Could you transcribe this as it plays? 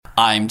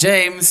I'm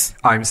James.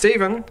 I'm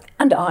Stephen.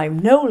 And I'm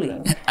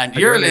Noler. And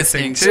you're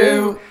listening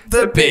to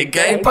The Big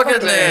Gay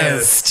Bucket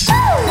List.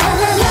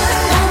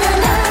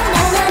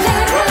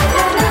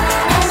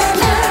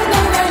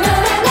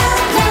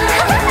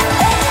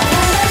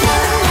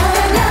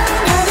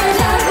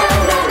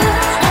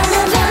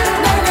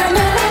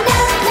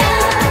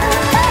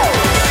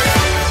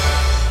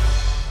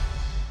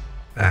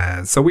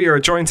 So we are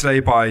joined today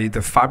by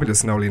the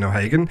fabulous Noler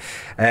O'Hagan.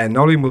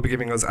 Noler will be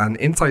giving us an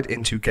insight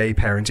into gay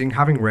parenting,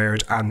 having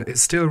reared and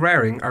is still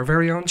rearing our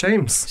very own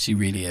James. She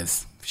really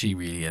is. She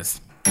really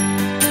is.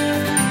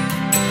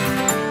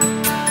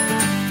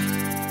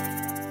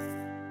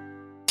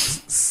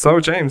 So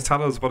James,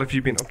 tell us, what have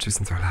you been up to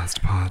since our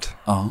last pod?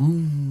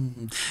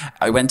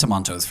 I went to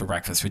Monto's for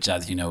breakfast, which,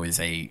 as you know, is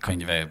a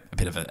kind of a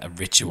bit of a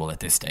ritual at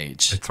this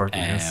stage. It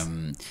certainly is.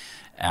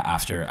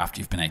 After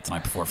you've been out the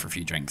night before for a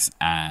few drinks,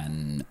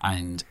 and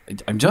I'm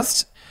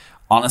just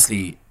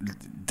honestly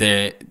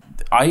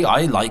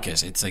I like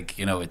it. It's like,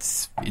 you know,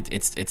 it's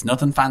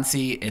nothing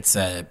fancy. It's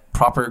a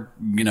proper,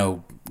 you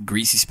know,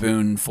 greasy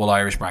spoon, full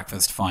Irish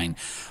breakfast, fine.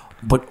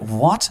 But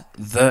what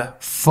the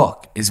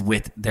fuck is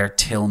with their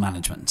till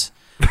management?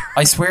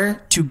 I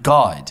swear to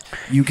God,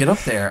 you get up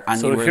there and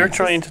so if you're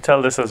trying to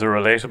tell this as a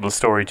relatable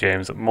story,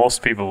 James,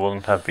 most people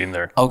wouldn't have been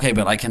there. Okay,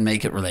 but I can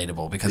make it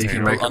relatable because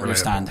people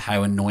understand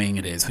how annoying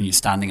it is when you're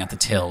standing at the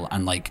till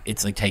and like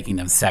it's like taking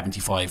them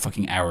 75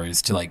 fucking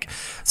hours to like.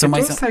 So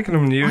it's taking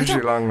them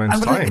usually a long amount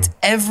of time. It's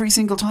every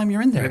single time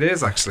you're in there. It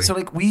is actually. So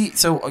like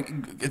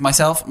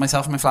myself and my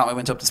flatmate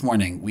went up this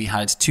morning. We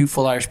had 2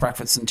 full Irish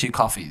breakfasts and 2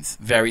 coffees.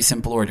 Very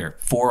simple order,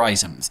 4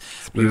 items.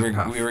 We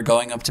were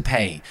going up to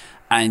pay,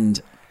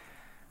 and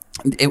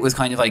it was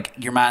kind of like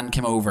your man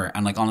came over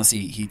and like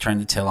honestly he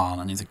turned the till on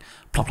and he's like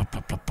plop plop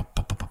plop plop plop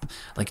plop plop,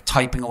 like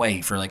typing away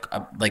for like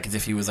as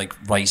if he was like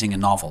writing a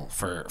novel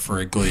for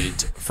a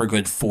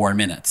good 4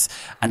 minutes,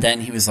 and then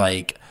he was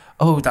like,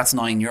 oh, that's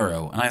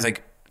 €9, and I was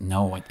like,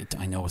 no,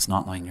 I know it's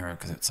not €9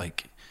 because it's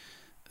like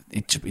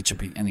it should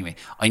be anyway.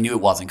 I knew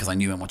it wasn't because I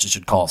knew how much it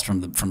should cost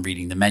from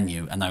reading the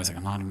menu, and I was like,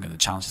 I'm not even going to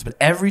challenge this. But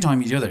every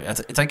time you do it,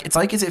 it's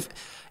like as if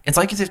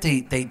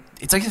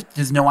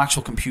there's no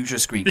actual computer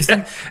screen.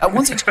 Then at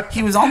one stage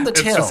he was on the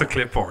till. It's just a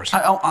clipboard.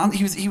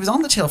 He was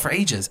on the till for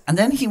ages, and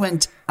then he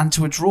went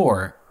into a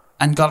drawer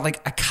and got like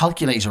a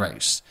calculator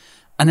out,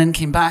 and then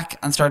came back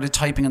and started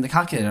typing on the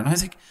calculator. And I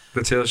was like,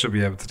 the till should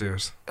be able to do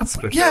it.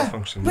 Split yeah,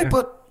 function.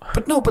 But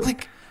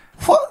like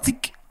what?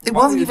 Like, it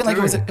wasn't even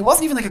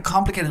like a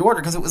complicated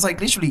order because it was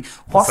like literally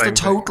what's the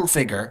total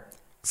figure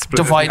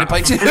divided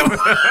by 2.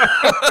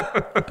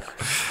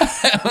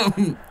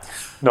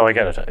 No, I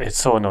get it. It's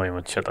so annoying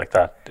with shit like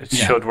that. It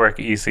should work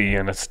easy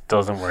and it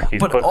doesn't work easy.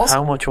 But also,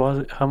 how much was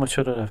it? How much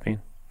should it have been?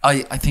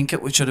 I think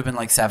it should have been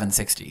like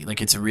 $7.60.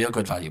 Like, it's a real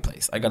good value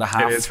place. I got a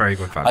half. It is very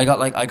good value. I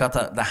got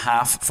the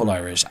half full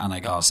Irish, and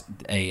I got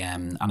a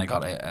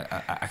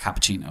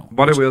cappuccino.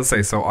 What I will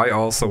say, so I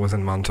also was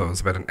in Monto's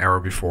about an hour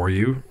before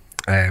you,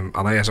 and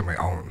I ate on my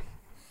own.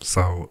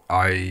 So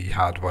I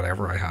had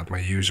whatever I had, my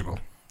usual.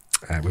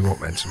 We won't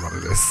mention what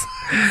it is.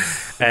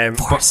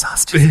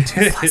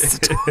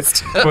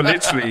 But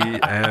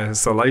literally,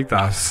 so like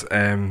that,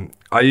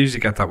 I usually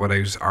get that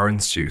without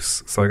orange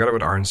juice. So I got it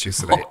with orange juice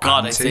today. Oh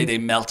God, I say they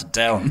melted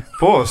down.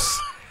 But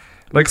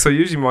like, so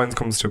usually mine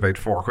comes to about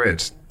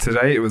 £4.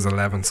 Today it was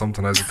 11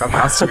 something. I was like, that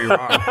has to be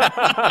wrong.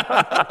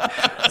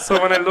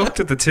 So when I looked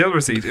at the till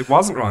receipt, it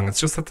wasn't wrong. It's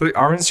just that the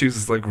orange juice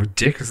is like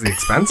ridiculously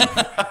expensive.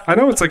 I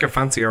know it's like a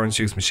fancy orange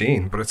juice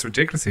machine, but it's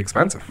ridiculously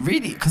expensive.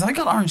 Really? Because I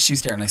got orange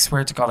juice there, and I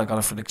swear to God, I got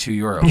it for like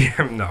 €2.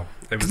 Yeah, no.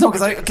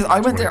 Because I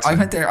went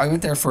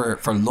there for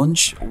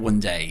lunch one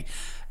day,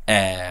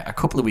 a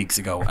couple of weeks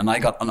ago, and I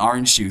got an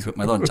orange juice with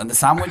my lunch, and the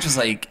sandwich was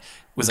like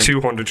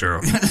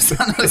 €200.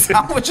 The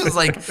sandwich was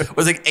like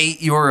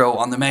 €8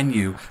 on the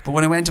menu, but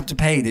when I went up to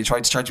pay, they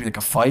tried to charge me like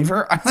a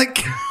 $5. I'm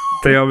like,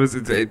 they always.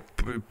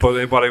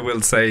 But what I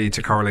will say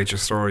to correlate your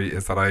story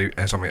is that I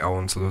ate on my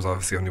own, so there was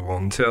obviously only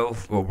one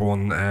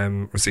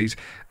receipt,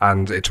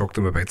 and it took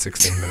them about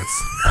 16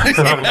 minutes.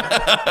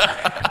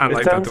 And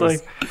it sounds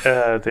like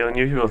the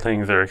unusual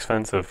things are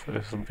expensive.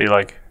 It would be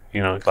like,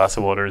 you know, a glass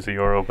of water is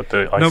 €1, but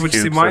the ice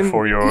cubes are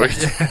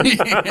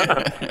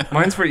 €4.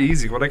 Mine's very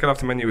easy. What I get off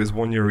the menu is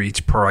 €1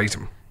 each per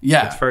item.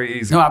 Yeah, it's very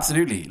easy. No,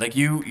 absolutely. Like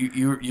you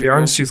the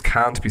orange juice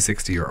can't be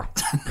 €60.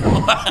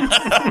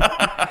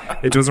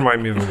 It does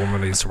remind me of a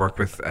woman I used to work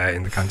with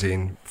in the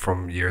canteen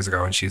from years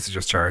ago, and she used to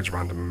just charge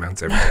random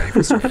amounts every day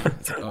for stuff.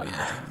 Oh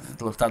yeah,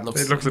 it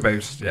looks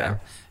about. Yeah.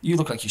 You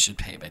look like you should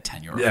pay about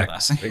 €10 for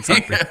that.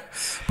 Exactly.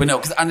 But no,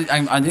 because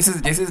and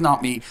this is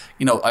not me.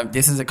 You know,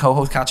 this is a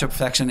co-host catch-up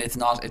section. It's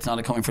not a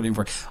coming for living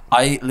for.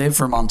 I live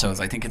for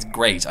Monto's. I think it's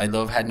great. I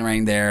love heading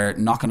around there,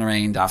 knocking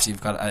around after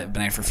you've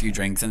been out for a few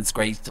drinks, and it's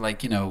great to,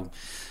 like, you know,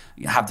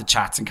 have the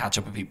chats and catch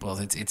up with people.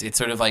 It's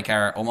sort of like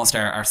almost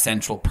our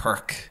central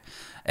perk.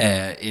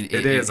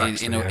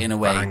 In a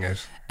way.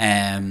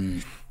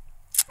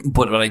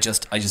 But I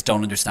just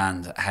don't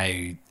understand how.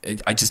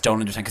 I just don't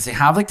understand because they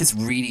have like this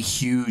really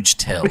huge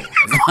till.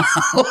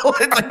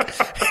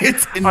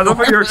 It's I love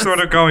how you're sort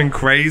of going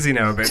crazy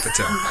now about the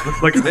till.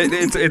 Like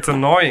it's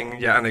annoying,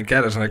 yeah, and I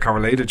get it, and I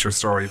correlated your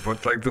story,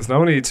 but like there's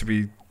no need to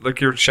be like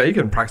you're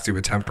shaking practically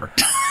with temper.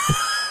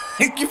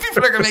 You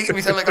people are making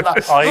me sound like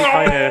that.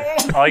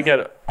 I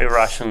get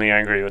irrationally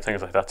angry with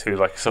things like that too.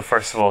 Like, so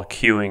first of all,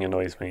 queuing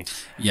annoys me.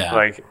 Yeah.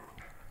 Like,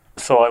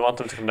 so I want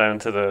them to come down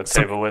to the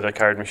table with a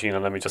card machine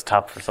and let me just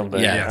tap for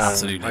something. Yeah,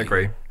 absolutely. I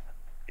agree.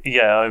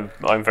 Yeah,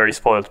 I'm very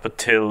spoiled, but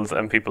tills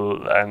and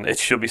people, and it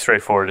should be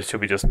straightforward. It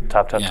should be just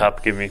tap,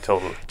 tap, give me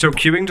total. Joe,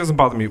 queuing doesn't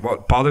bother me.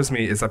 What bothers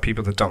me is that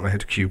people that don't know how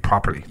to queue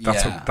properly.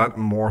 That's that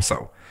more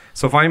so.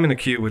 So if I'm in a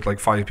queue with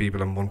like 5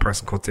 people and one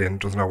person cuts in,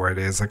 doesn't know where it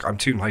is, like I'm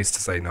too nice to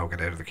say no, get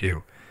out of the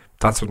queue.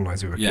 That's what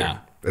annoys me with queuing.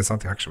 It's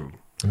not the actual.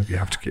 You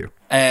have to queue.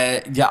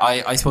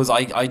 I suppose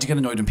I do get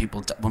annoyed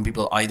when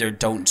people either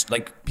don't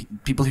like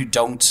people who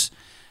don't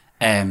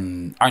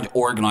aren't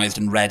organised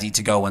and ready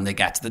to go when they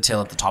get to the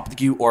till at the top of the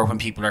queue, or when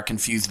people are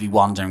confusedly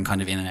wandering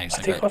kind of in and out.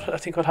 I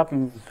think what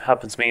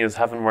happens to me is,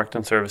 having worked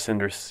in service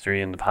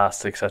industry in the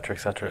past,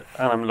 etc.,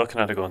 and I'm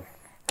looking at it going,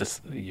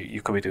 this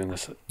you could be doing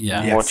this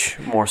much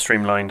more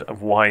streamlined.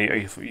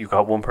 Why you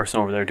got one person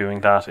over there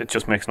doing that? It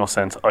just makes no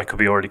sense. I could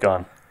be already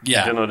gone.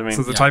 Yeah, do you know what I mean?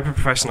 So the type of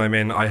profession I'm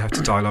in, I have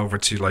to dial over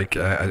to like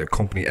a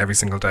company every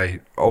single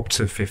day, up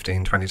to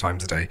 15, 20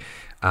 times a day.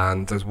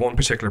 And there's one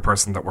particular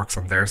person that works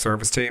on their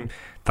service team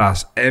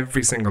that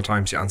every single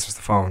time she answers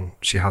the phone,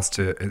 she has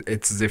to,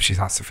 it's as if she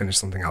has to finish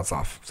something else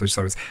off. So she's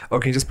always,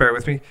 can you just bear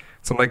with me?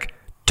 So I'm like,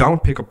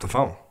 don't pick up the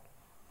phone.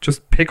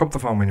 Just pick up the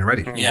phone when you're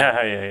ready.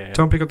 Yeah.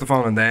 Don't pick up the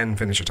phone and then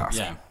finish your task.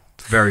 Yeah.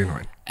 It's very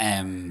annoying.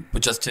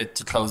 But just to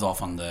close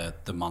off on the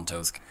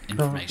Montos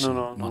information.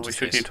 No, we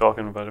should keep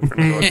talking about it for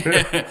sure.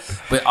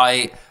 But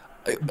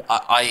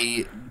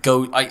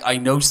I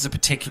notice it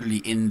particularly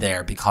in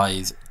there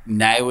because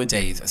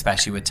nowadays,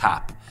 especially with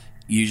tap,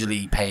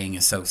 usually paying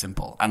is so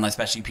simple, and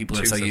especially people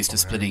are so used to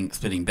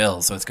splitting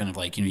bills. So it's kind of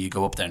like, you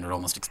go up there and they're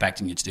almost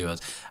expecting you to do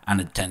it,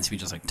 and it tends to be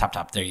just like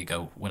tap, there you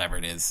go, whatever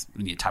it is.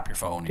 When you tap your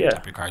phone, you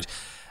tap your card.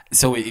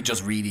 So it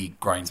just really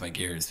grinds my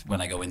gears when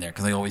I go in there,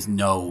 because I always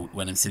know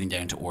when I'm sitting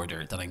down to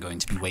order that I'm going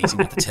to be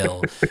waiting at the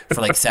till for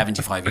like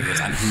 75 years,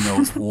 and who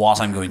knows what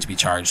I'm going to be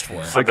charged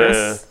for. So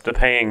the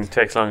paying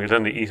takes longer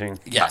than the eating.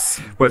 Yes.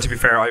 Well, to be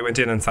fair, I went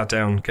in and sat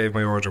down, gave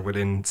my order.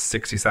 Within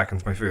 60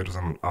 seconds, my food was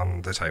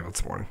on the table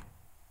this morning.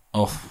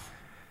 Oh.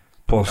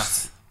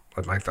 But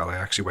I'd like that I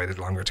actually waited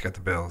longer to get the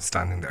bill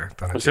standing there.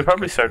 But they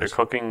probably started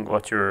cooking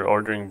what you're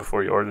ordering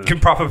before you ordered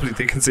it.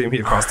 They can see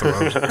me across the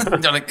road.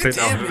 They're like,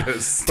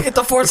 get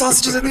the 4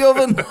 sausages in the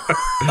oven.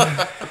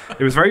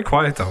 It was very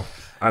quiet though,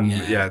 and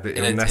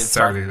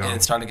unnecessarily long.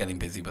 It started getting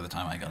busy by the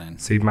time I got in.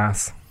 See,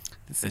 mass.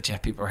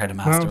 People were head of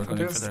mass. No, it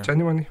is,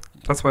 genuinely.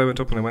 That's why I went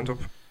up.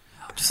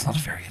 Just not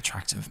very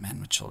attractive men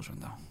with children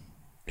though.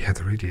 Yeah,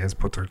 there really is,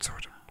 but they're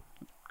sort of.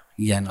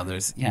 I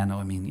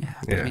mean,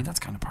 that's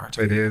kind of part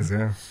of it. It is,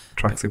 yeah.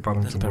 Tracksuit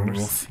bottoms and runners.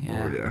 Rough,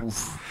 yeah. Oh, yeah.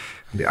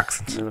 Oof. And the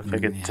accent. You look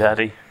like a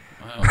daddy.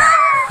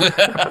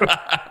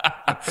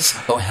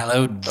 Oh,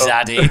 hello,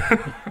 daddy.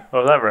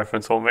 Well, that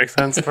reference won't make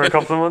sense for a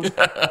couple of months.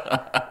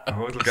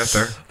 Oh, it'll get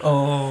there.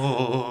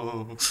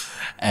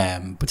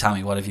 But tell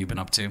me, what have you been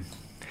up to?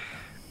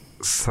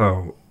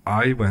 So,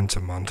 I went to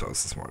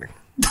Montos this morning.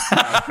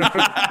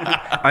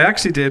 I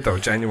actually did though,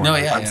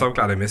 genuinely. I'm so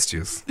glad I missed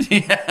you.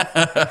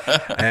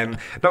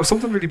 No,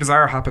 something really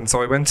bizarre happened.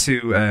 So I went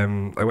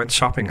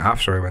shopping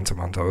after I went to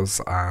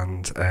Montos,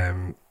 and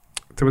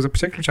there was a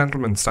particular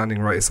gentleman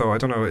standing right. So I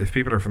don't know if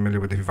people are familiar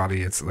with Liffey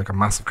Valley. It's like a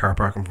massive car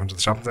park in front of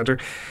the shopping centre,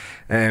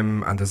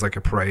 and there's like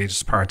a parade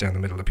part down the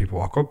middle that people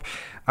walk up,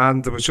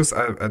 and there was just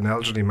an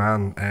elderly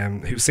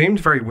man who seemed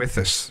very with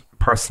it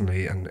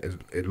personally, and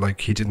it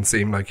like he didn't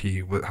seem like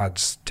he had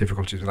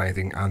difficulty with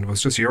anything, and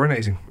was just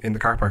urinating in the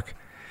car park.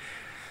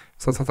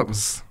 So I thought that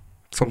was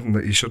something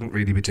that you shouldn't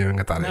really be doing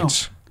at that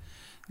age.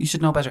 You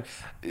should know better.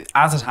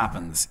 As it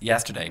happens,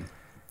 yesterday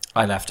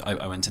I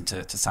went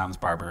into Sam's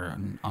Barber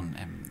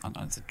on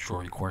the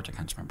Drury Court. I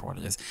can't remember what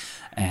it is.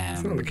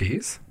 Is it on the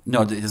Keys?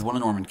 No, there's one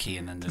in Ormond Quay,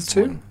 and then there's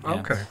two? one. Yeah.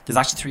 Okay. There's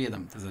actually 3 of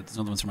them. There's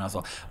another one somewhere else as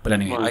well. But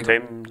anyway,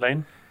 Dame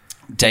Lane?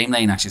 Dame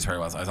Lane actually is where I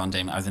was. I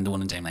was in the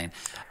one in Dame Lane,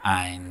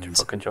 and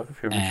fucking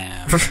geography.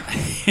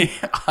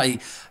 I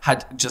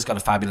had just got a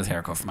fabulous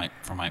haircut from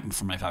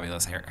my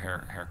fabulous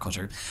hair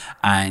cutter,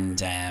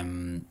 and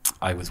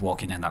I was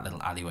walking down that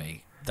little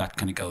alleyway that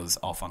kind of goes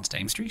off onto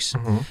Dame Street,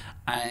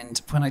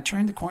 and when I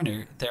turned the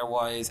corner, there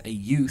was a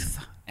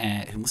youth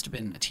who must have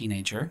been a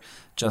teenager,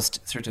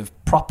 just sort of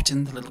propped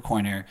in the little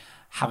corner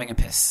having a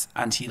piss,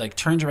 and he like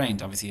turned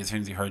around, obviously as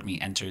soon as he heard me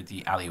enter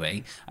the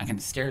alleyway, and kind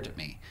of stared at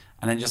me.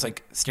 And then just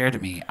like stared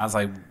at me as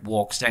I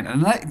walked down.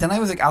 And then I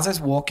was like, as I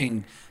was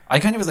walking, I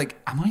kind of was like,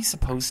 am I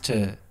supposed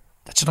to,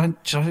 should I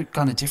have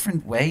gone a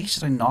different way?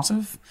 Should I not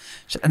have?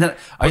 And then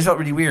I just felt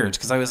really weird,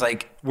 because I was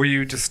like, were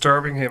you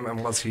disturbing him,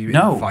 and was he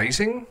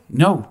inviting?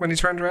 No. When he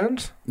turned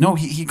around? No,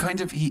 he kind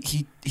of,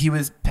 he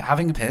was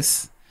having a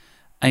piss,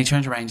 and he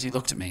turned around and he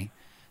looked at me,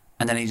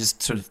 And then he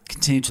just sort of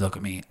continued to look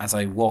at me as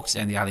I walked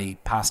down the alley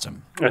past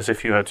him. As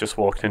if you had just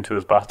walked into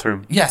his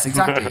bathroom. Yes,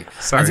 exactly.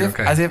 Sorry,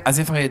 as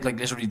if I had like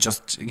literally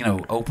just,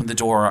 opened the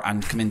door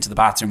and come into the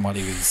bathroom while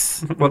he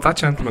was... Well, that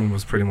gentleman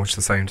was pretty much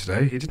the same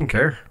today. He didn't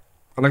care.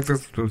 And like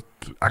there's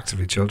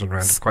actively children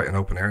around. It's quite an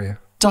open area.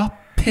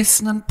 Stop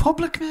pissing in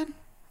public, man.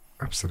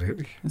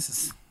 Absolutely. This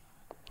is...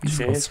 If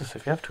you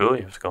have to,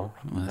 you have to go.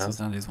 Well,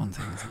 that is one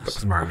thing. That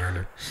was Martin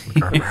earlier.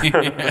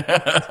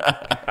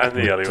 And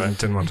the alleyway.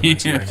 Didn't want to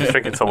mention it. He's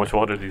drinking so much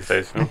water these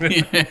days.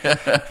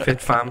 Fit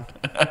fam.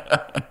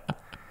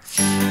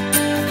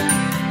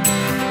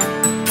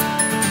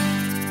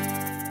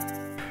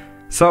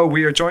 So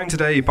we are joined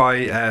today by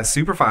a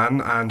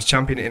superfan and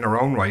champion in her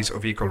own right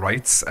of equal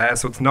rights.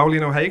 So it's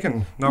Noler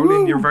O'Hagan.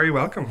 Noler, you're very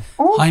welcome.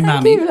 Oh, Hi, thank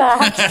Mammy. you,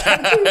 lads.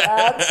 Thank you,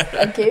 lads.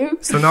 Thank you.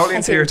 So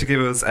Nolan's here to give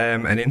us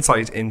an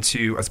insight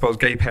into, I suppose,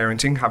 gay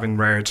parenting, having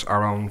reared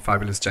our own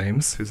fabulous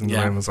James, who's in the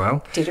room as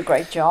well. Did a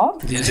great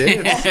job. You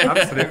did,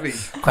 absolutely.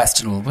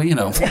 Questionable, but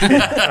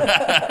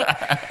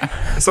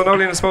So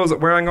Nolan, I suppose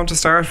where I'm going to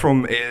start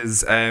from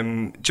is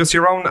just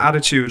your own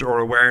attitude or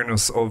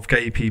awareness of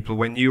gay people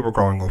when you were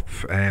growing up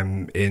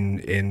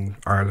in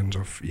Ireland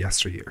of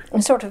yesteryear.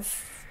 In sort of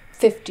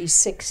 50s,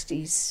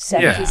 60s,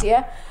 70s,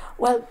 yeah.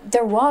 Well,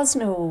 there was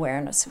no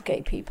awareness of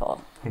gay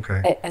people.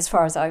 Okay. As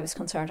far as I was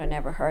concerned, I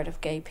never heard of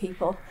gay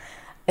people.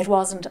 It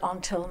wasn't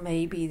until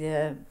maybe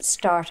the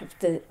start of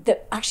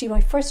actually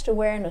my first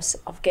awareness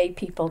of gay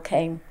people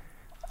came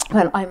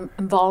when I'm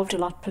involved a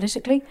lot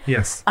politically.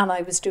 Yes. And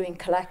I was doing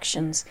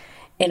collections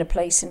in a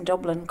place in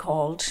Dublin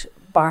called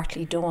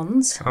Bartley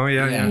Duns. Oh,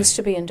 yeah. It used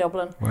to be in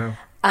Dublin. Wow.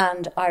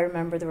 And I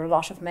remember there were a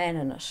lot of men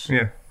in it.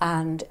 Yeah.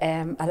 And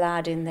a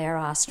lad in there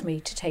asked me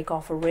to take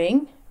off a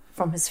ring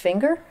from his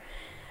finger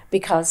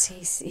because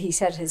he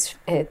said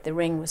the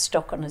ring was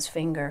stuck on his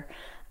finger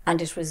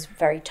and it was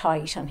very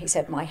tight, and he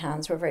said my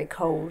hands were very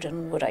cold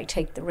and would I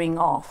take the ring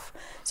off.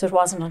 So it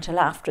wasn't until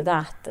after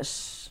that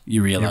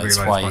you realised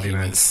why he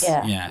was...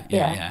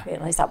 Yeah,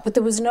 realised that. But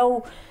there was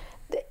no...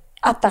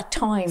 At that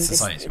time,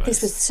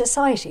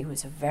 society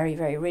was a very,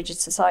 very rigid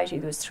society.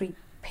 There was 3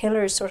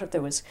 pillars, sort of.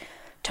 There was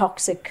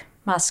toxic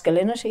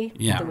masculinity,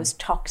 there was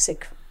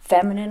toxic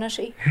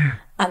femininity,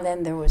 and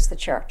then there was the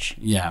church.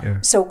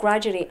 So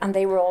gradually, and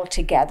they were all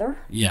together.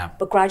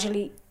 But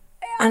gradually,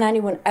 and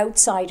anyone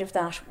outside of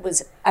that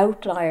was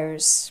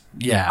outliers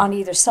on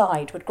either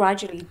side. But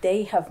gradually,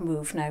 they have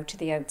moved now to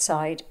the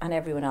outside, and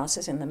everyone else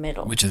is in the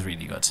middle, which is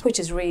really good. Which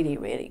is really,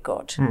 really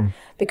good,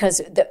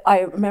 because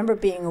I remember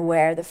being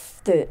aware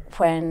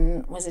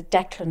when was it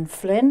Declan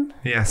Flynn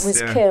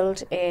was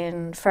killed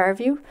in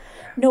Fairview.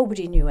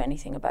 Nobody knew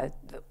anything about,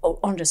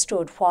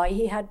 understood why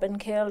he had been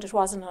killed. It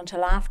wasn't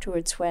until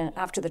afterwards,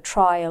 after the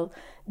trial,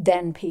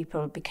 then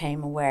people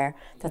became aware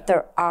that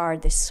there are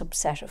this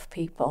subset of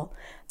people,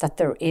 that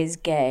there is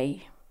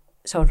gay.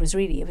 So it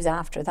was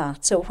after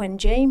that. So when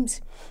James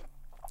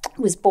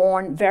was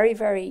born, very,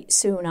 very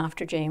soon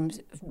after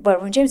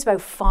when James was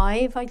about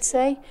 5, I'd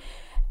say,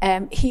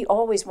 he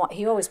always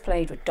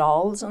played with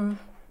dolls and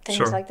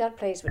things like that,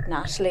 plays with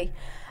Natalie.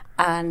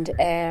 And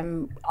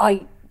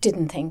I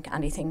didn't think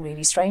anything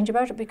really strange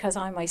about it because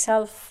I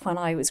myself, when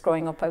I was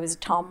growing up, I was a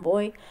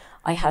tomboy.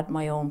 I had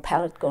my own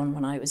pellet gun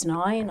when I was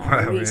 9.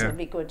 I'm a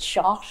reasonably good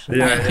shot.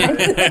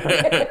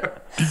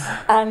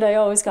 And I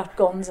always got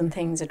guns and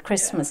things at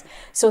Christmas.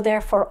 So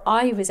therefore,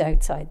 I was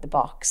outside the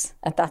box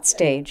at that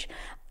stage.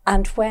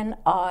 And when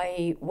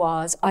I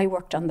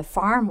worked on the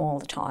farm all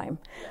the time.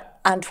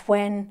 And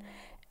when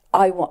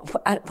I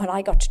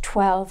got to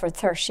 12 or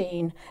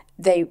 13,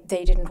 they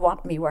didn't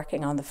want me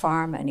working on the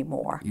farm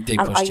anymore. They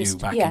pushed you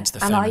back into the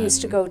feminine. And I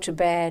used to go to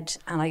bed,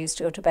 when I was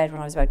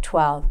about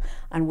 12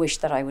 and wish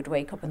that I would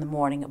wake up in the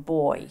morning a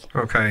boy.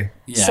 Okay.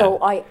 Yeah. So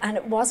and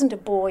it wasn't a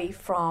boy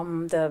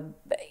from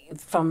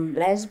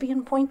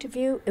lesbian point of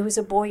view, it was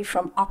a boy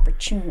from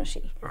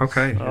opportunity.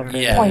 Okay.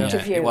 Point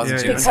of view. It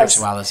wasn't due to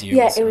sexuality.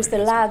 It was the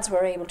lads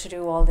were able to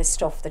do all this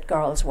stuff that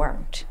girls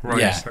weren't. Right.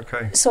 Yeah.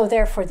 Okay. So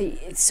therefore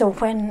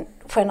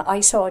when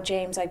I saw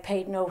James, I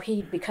paid no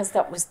heed because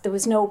there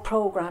was no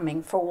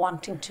programming for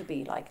wanting to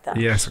be like that.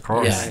 Yes, of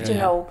course. You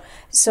know,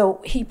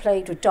 so he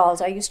played with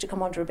dolls. I used to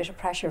come under a bit of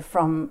pressure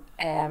from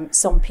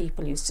some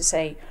people used to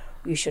say,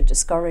 you should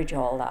discourage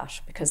all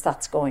that because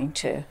that's going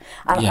to...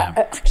 And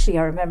I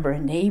remember a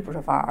neighbour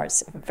of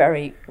ours, a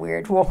very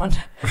weird woman,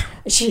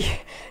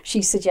 she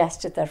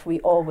suggested that we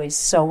always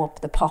sew up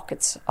the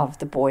pockets of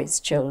the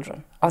boys'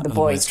 children, or the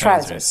boys'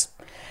 trousers,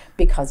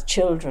 because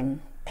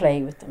children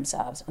play with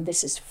themselves, and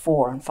this is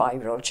 4 and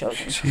 5-year-old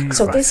children. Jeez,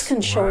 so this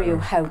can show you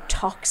how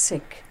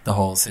toxic the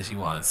whole city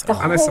was. The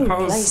whole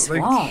place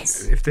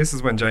was. If this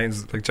is when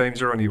James,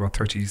 you're only what,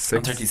 36?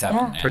 I'm 37.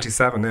 Yeah.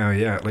 37 now,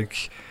 yeah.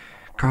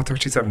 God,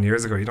 37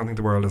 years ago, you don't think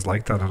the world is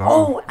like that at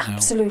all? Oh,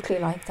 absolutely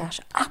like that.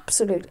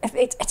 Absolutely.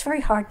 It's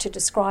very hard to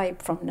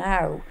describe from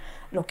now,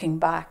 looking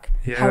back,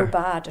 how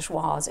bad it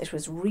was. It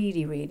was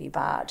really, really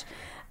bad.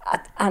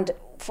 And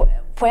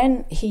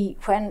when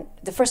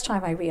the first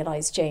time I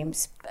realised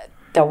James,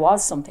 there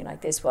was something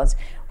like this was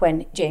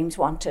when James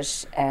wanted,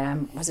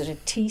 was it a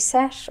tea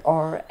set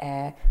or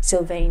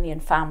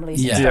Sylvanian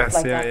families and stuff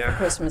like that for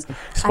Christmas.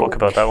 Spoke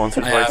about that once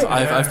or twice.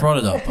 I've brought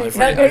it up. I've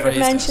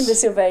mentioned the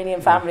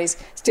Sylvanian families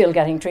still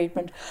getting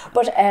treatment,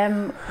 but I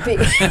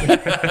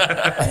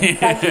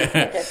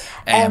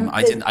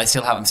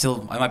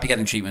might be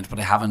getting treatment, but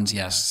I haven't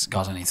yet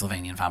got any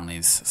Sylvanian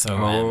families. So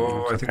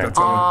I think that's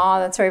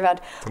that's very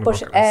bad. But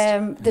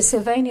the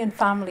Sylvanian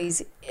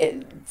families,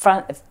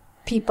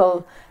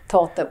 people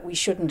thought that we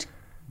shouldn't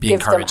give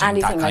them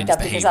anything like that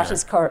because that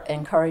is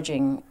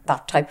encouraging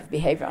that type of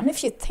behaviour. And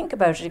if you think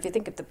about it, if you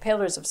think of the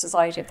pillars of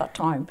society at that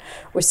time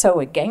were so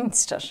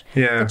against it,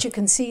 that you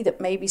can see that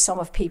maybe some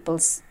of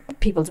people's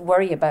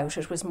worry about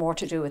it was more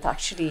to do with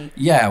actually.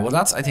 Yeah, well,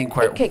 that's I think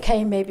where it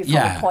came maybe from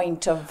a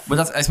point of. Well,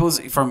 that's I suppose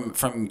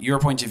from your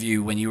point of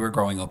view when you were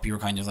growing up, you were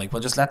kind of like,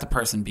 well, just let the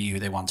person be who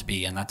they want to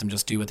be and let them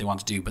just do what they want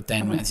to do. But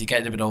then as you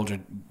get a bit older,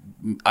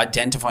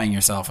 identifying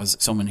yourself as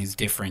someone who's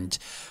different,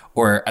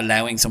 or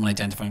allowing someone to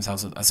identify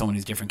themselves as someone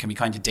who's different, can be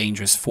kind of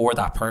dangerous for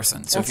that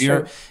person. So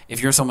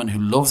if you're someone who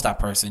loves that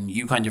person,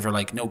 you kind of are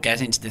like, no,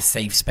 get into this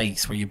safe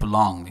space where you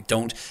belong. Like,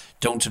 don't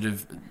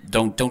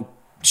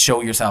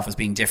show yourself as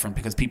being different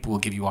because people will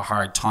give you a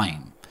hard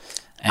time.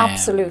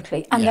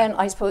 Absolutely. And then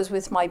I suppose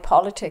with my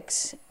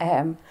politics,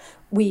 I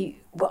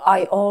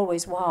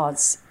always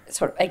was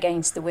sort of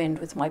against the wind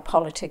with my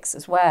politics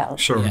as well.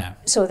 Sure. Yeah.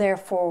 So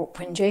therefore,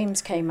 when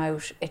James came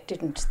out,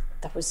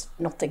 there was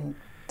nothing.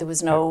 There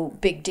was no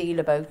big deal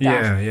about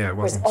that. Yeah, it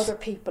wasn't. Whereas other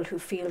people who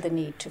feel the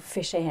need to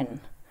fit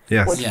in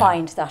would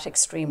find that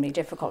extremely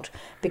difficult.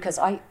 Because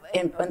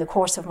in the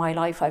course of my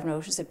life, I've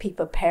noticed that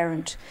people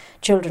parent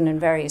children in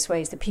various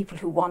ways. The people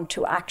who want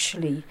to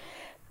actually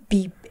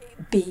be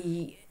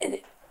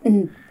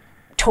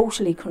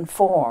totally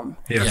conform,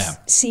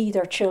 see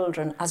their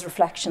children as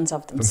reflections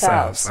of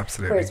themselves.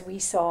 Absolutely. Whereas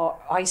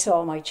I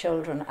saw my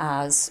children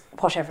as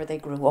whatever they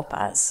grew up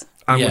as.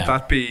 And would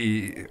that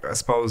be, I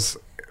suppose,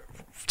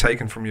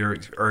 taken from your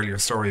earlier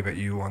story about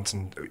you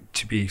wanting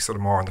to be sort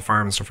of more on the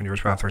farm and stuff when you were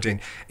 12,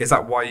 13, is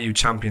that why you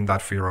championed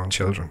that for your own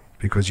children?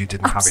 Because you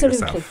didn't have it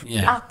yourself?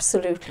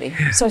 Absolutely.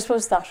 So I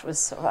suppose that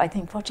was, I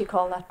think, what do you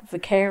call that?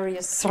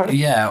 Vicarious sort of...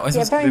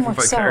 very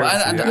much so.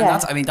 And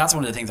that's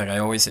one of the things, like I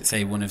always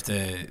say, one of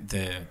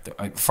the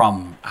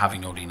from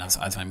having Nolene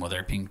as my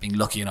mother, being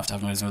lucky enough to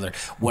have Nolene as my mother,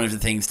 one of the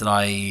things that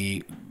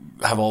I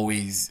have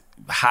always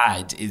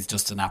had is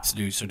just an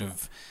absolute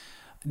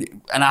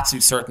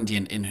certainty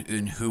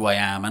in who I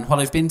am and what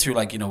I've been through,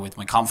 like, with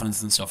my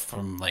confidence and stuff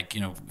from, like,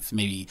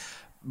 maybe,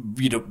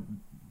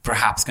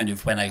 perhaps kind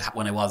of when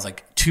I was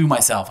like to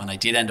myself, and I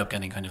did end up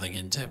getting kind of like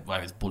into, I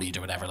was bullied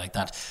or whatever like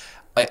that.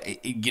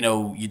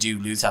 You do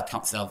lose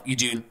that self. You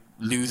do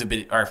lose a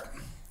bit,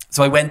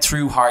 so I went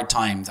through hard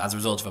times as a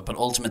result of it. But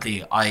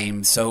ultimately,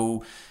 I'm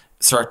so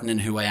certain in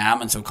who I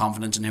am and so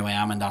confident in who I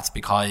am, and that's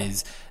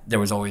because there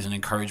was always an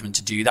encouragement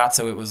to do that.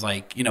 So it was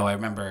like, I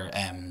remember.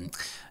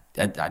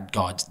 There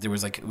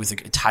was it was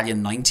like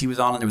Italian 90 was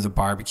on, and there was a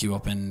barbecue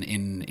up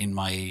in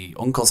my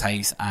uncle's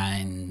house,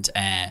 and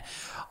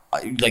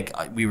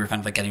we were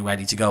kind of like getting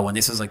ready to go, and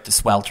this was like the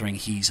sweltering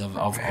heat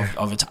of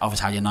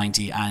Italian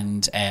 90,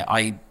 and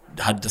I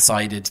had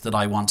decided that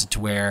I wanted to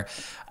wear,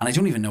 and I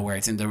don't even know where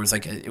it's in. There was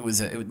like I think it was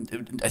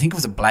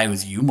a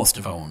blouse you must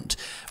have owned,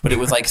 but it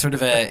was like sort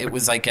of a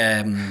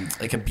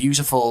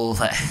beautiful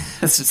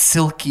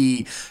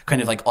silky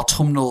kind of like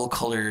autumnal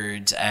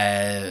coloured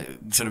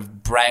sort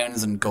of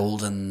browns and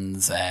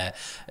goldens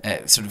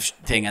sort of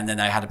thing, and then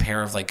I had a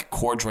pair of like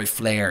corduroy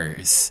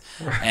flares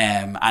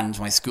and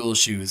my school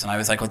shoes, and I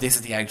was like, oh, this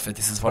is the outfit,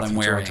 this is what I'm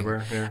wearing.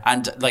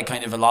 And like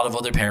kind of a lot of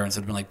other parents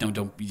had been like, no,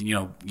 don't,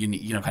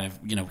 kind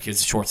of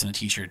here's shorts and a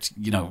t-shirt,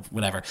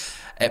 whatever,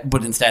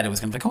 but instead it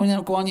was kind of like,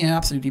 oh, go on,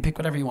 absolutely, pick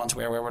whatever you want to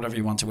wear whatever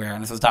you want to wear.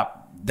 And so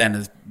that then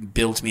has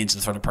built me into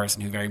the sort of person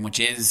who very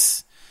much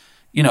is,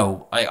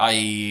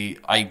 I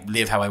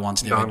live how I want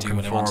to live, I do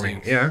what I want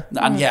to do,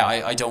 and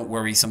I don't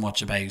worry so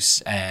much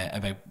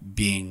about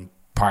being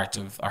part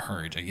of a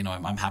herd.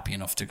 I'm happy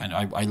enough to kind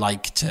of I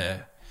like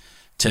to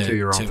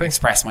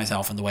express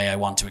myself in the way I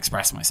want to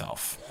express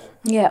myself.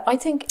 Yeah, I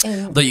think...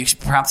 Though you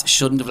perhaps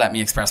shouldn't have let me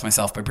express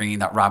myself by bringing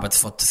that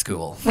rabbit's foot to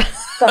school.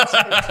 That's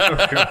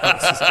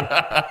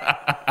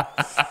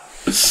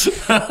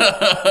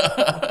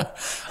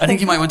I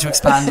think you might want to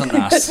expand on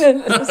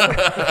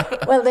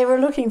that. Well, they were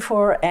looking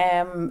for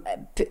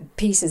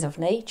pieces of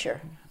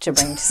nature to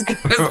bring to school.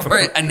 For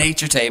a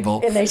nature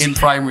table in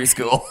primary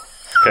school.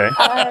 Okay.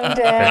 And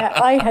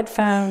I had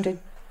found a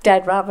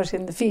dead rabbit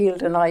in the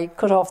field, and I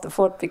cut off the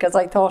foot because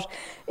I thought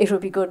it would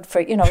be good for,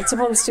 it's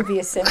supposed to be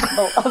a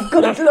symbol of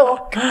good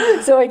luck,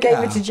 so I gave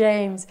it to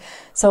James,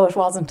 so it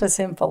wasn't a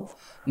simple.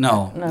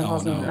 No,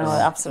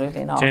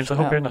 absolutely not. James, I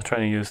hope you're not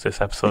trying to use this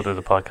episode of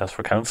the podcast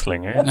for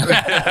counselling, eh?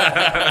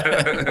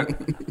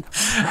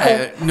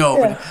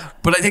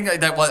 But I think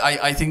that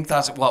I think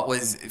that what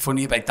was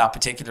funny about that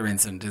particular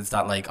incident is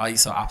that like I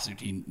saw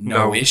absolutely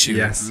no issue.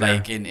 Yes,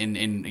 like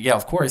in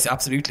of course,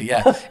 absolutely,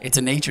 it's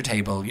a nature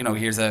table.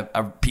 Here's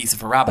a piece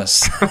of a rabbit.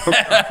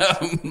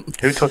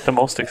 Who took the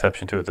most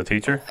exception to it? The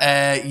teacher?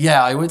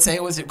 I would say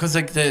it was because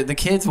like the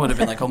kids would have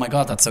been like, oh my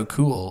god, that's so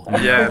cool.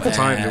 Yeah, at the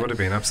time they would have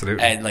been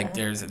absolutely. And like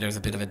there's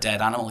a bit of a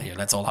dead animal here.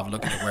 Let's all have a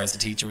look at it. Whereas the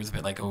teacher was a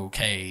bit like,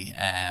 okay,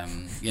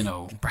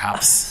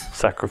 perhaps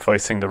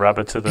sacrificing the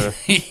rabbit to the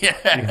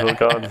evil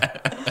god.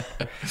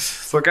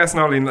 So I guess,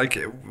 Nolene, like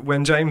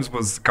when James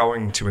was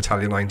going to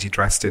Italian 90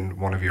 dressed in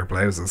one of your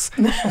blouses,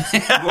 would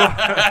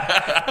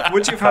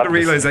you have had a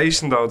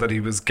realisation though that he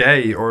was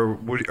gay,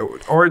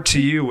 or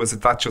to you was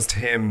it that just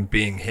him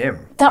being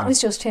him? That was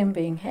just him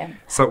being him.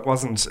 So it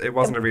wasn't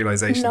a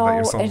realisation that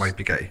your son might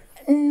be gay?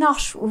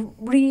 Not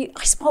really.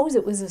 I suppose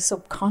it was a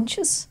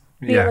subconscious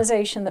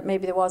realisation that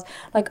maybe there was.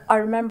 Like I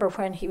remember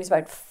when he was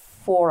about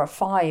 4 or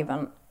 5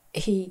 and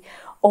he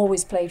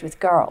always played with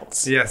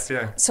girls. Yes,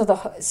 yeah.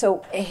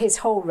 So his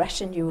whole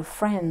retinue of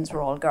friends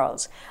were all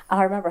girls. And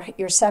I remember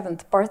your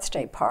 7th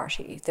birthday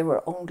party, there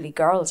were only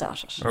girls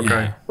at it.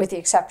 Okay. With the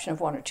exception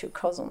of 1 or 2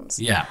 cousins.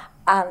 Yeah.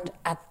 And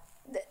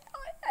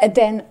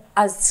then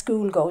as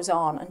school goes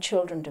on and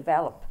children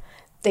develop,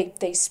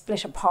 they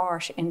split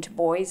apart into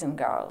boys and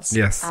girls.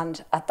 Yes.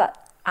 And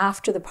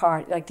after the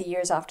party, like the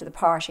years after the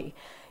party,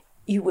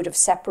 you would have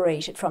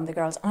separated from the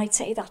girls. And I'd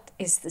say that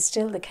is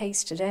still the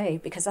case today,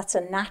 because that's a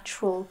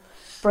natural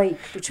break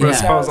between girls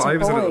and boys. I suppose I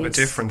was a little bit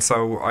different.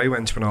 So I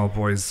went to an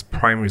all-boys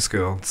primary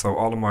school. So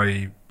all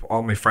my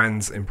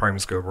friends in primary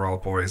school were all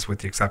boys, with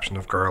the exception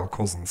of girl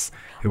cousins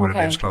who would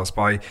have lived close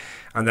by.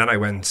 And then I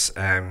went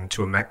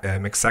to a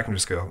mixed secondary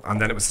school,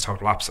 and then it was the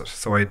total opposite.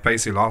 So I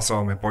basically lost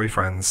all my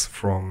boyfriends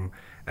from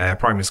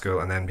primary school,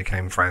 and then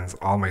became friends,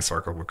 all my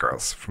circle, with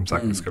girls from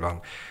secondary school on.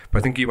 But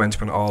I think you went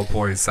to an all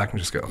boys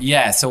secondary school.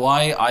 Yeah, so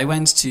I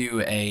went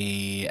to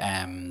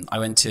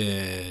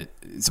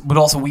but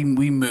also we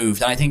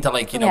moved, and I think that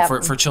like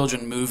for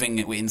children, moving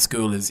in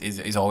school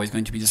is always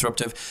going to be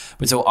disruptive.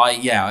 But so I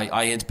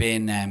had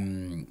been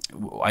in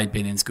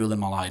school in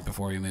Malahide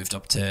before we moved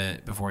up to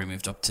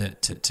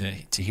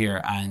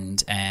here,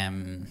 and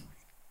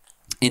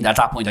at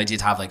that point, I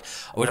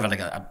would have had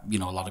a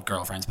lot of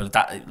girlfriends, but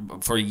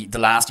for the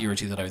last year or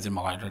two that I was in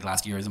Malahide, or the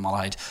last years in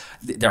Malahide,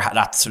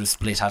 that sort of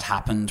split had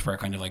happened, where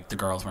kind of like the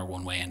girls were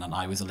one way and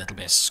I was a little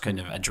bit kind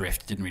of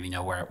adrift, didn't really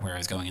know where I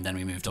was going, and then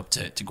we moved up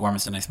to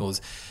Gormiston. I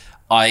suppose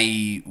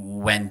I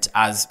went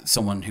as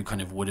someone who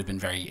kind of would have been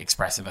very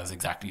expressive as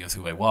exactly as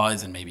who I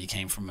was, and maybe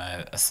came from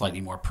a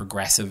slightly more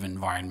progressive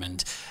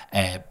environment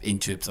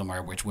into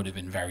somewhere which would have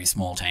been very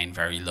small town,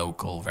 very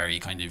local, very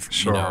kind of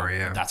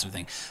that sort of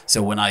thing.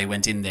 So when I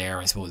went in there,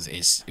 I suppose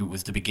it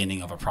was the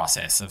beginning of a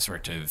process of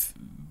sort of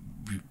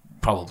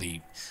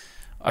probably.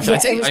 Of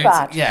sort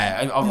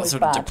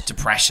of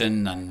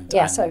depression and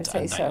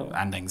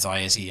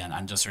anxiety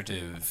and just sort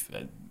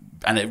of.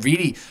 And it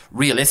really,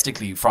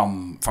 realistically,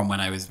 from when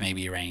I was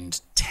maybe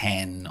around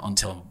 10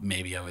 until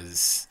maybe I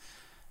was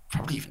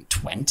probably even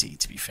 20,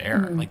 to be fair.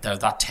 Like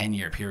that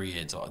 10-year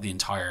period, the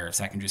entire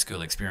secondary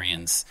school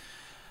experience,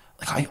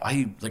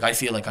 I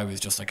feel like I was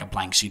just like a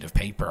blank sheet of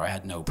paper. I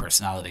had no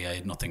personality. I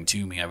had nothing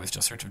to me. I was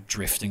just sort of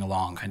drifting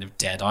along, kind of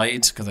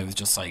dead-eyed, because I was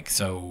just like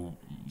so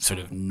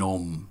sort of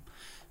numb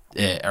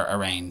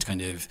around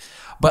kind of,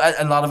 but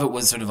a lot of it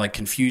was sort of like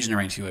confusion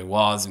around who I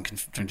was and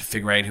trying to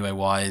figure out who I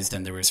was.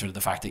 Then there was sort of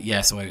the fact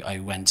that so I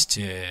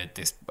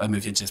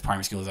moved into this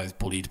primary school as I was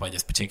bullied by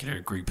this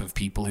particular group of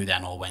people who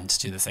then all went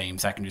to the same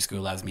secondary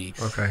school as me.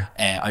 Okay.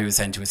 I was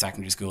sent to a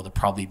secondary school that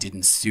probably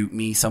didn't suit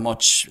me so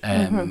much,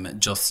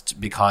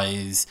 just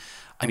because,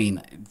 I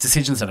mean,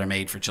 decisions that are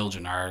made for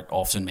children are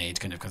often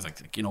made kind of because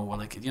it's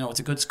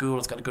a good school,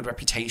 it's got a good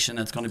reputation,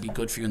 it's going to be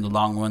good for you in the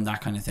long run,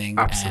 that kind of thing.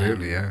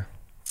 Absolutely, yeah.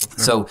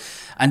 So,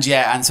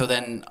 so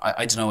then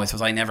I don't know. I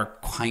suppose I never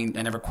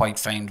quite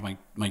found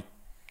my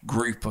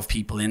group of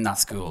people in that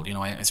school.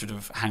 I sort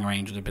of hang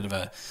around with a bit of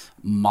a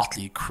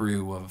motley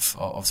crew of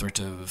sort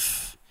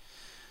of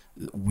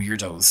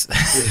weirdos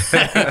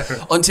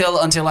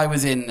until I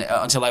was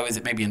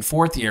maybe in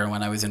 4th year.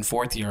 When I was in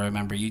 4th year, I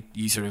remember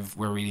you sort of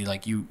were really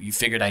like you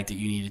figured out that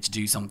you needed to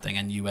do something,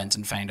 and you went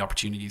and found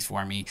opportunities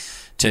for me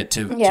to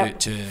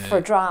for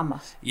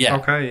drama. Yeah.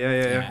 Okay.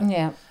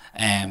 Yeah.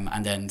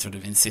 And then sort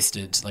of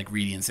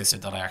really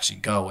insisted that I actually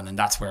go, and then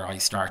that's where I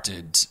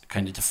started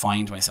kind of to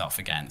find myself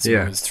again. So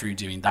it was through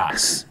doing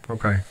that.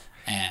 Okay.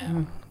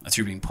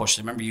 Through being pushed.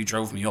 I remember you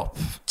drove me up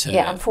to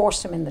and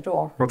forced him in the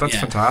door. Well, that's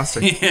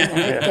fantastic.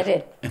 Get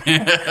it.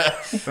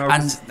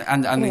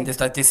 and I mean this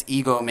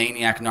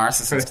egomaniac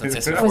narcissist that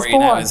sits before you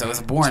now. I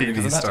was born TV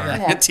because star. of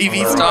that.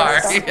 TV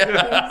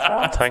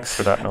star. Thanks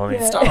for that,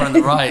 Noler. Star on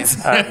the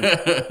rise.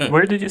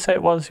 Where did you say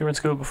it was you were in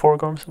school before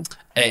Gormiston?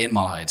 In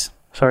Malahide.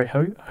 Sorry,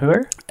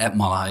 where? At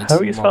Malahide. How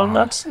are you spelling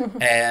that?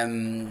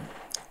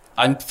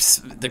 I'm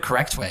the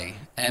correct way.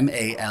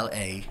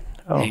 Malahide.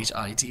 Hite.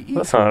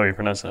 That's not how you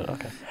pronounce it.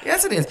 Okay.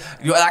 Yes, it is.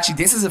 Actually,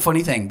 this is a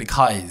funny thing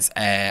because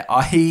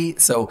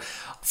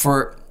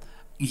for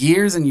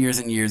years and years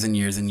and years and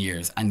years and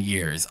years and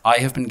years, I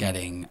have been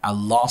getting a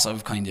lot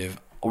of kind of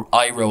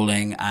eye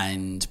rolling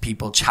and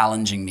people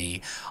challenging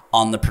me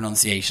on the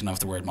pronunciation of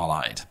the word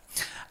Malahide.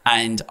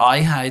 And I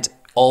had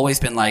always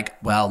been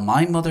like, well,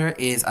 my mother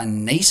is a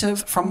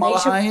native from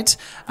Malahide,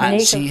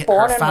 and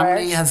her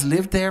family has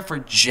lived there for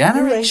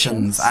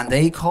generations, and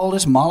they call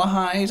it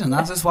Malahide, and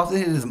that is what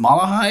it is,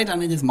 Malahide,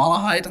 and it is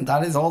Malahide, and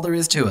that is all there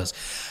is to it.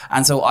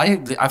 And so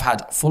I've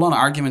had full-on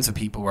arguments with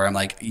people where I'm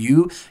like,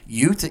 you're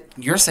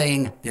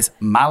saying this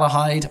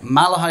Malahide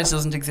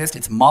doesn't exist,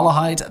 it's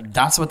Malahide,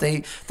 that's what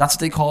they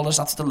call it, that's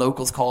what the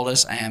locals call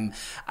it. And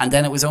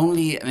then it was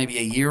only maybe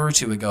a year or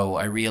two ago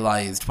I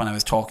realised when I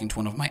was talking to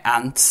one of my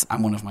aunts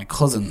and one of my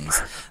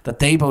cousins that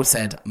they both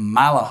said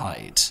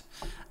Malahide.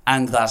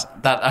 And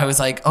that I was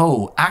like,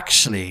 oh,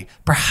 actually,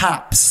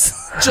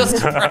 perhaps, just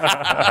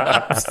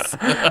perhaps,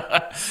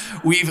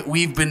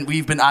 we've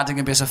been adding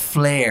a bit of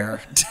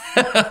flair.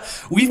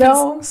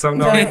 So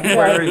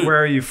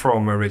where are you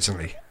from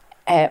originally?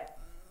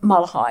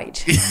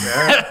 Malahide.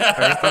 Yeah,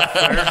 there's that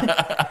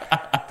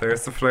flair.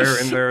 There's the flair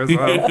in there as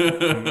well.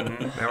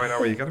 Now I know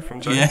where you get it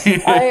from,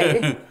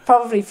 James.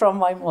 Probably from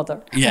my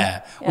mother.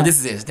 Yeah. Well, this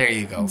is it. There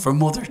you go. From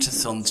mother to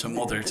son to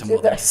mother to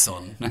mother to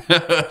son.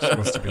 She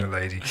must have been a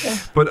lady. Yeah.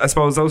 But I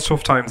suppose those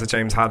tough times that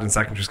James had in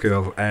secondary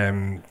school,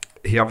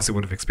 he obviously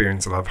would have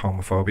experienced a lot of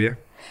homophobia.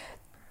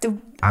 Do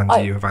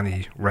you have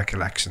any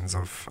recollections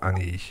of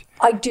any?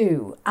 I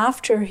do.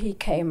 After he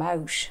came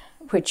out,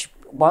 which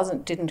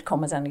didn't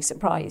come as any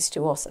surprise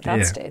to us at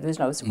that stage. There was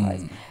no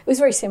surprise. It was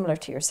very similar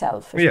to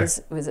yourself.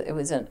 It was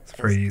a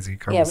very easy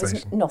conversation.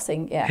 It was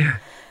nothing.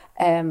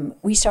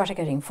 We started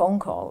getting phone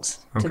calls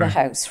to the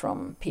house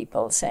from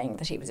people saying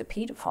that he was a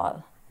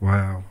paedophile.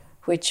 Wow.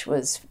 Which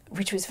was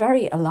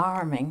very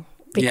alarming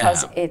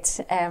because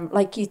it's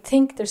like you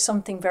think there's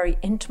something very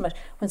intimate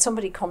when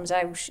somebody comes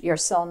out, your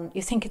son.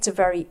 You think it's a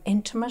very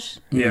intimate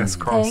of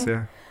course,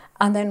 thing.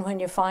 And then when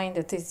you find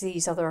that there's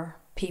these other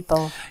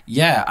people.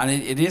 Yeah, and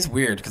it is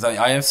weird because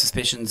I have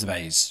suspicions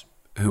about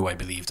who I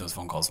believe those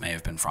phone calls may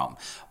have been from,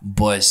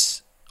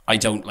 but I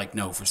don't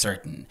know for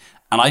certain,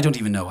 and I don't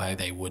even know how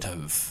they would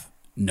have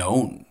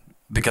known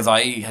because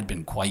I had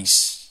been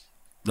quite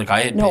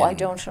I don't know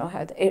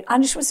how.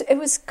 And it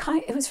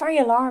was very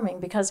alarming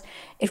because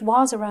it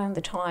was around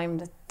the time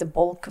that the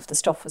bulk of the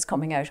stuff was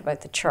coming out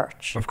about the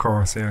church. Of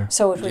course, yeah.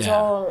 So it was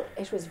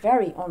it was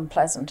very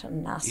unpleasant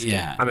and nasty.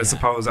 Yeah. And I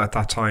suppose at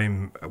that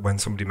time when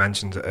somebody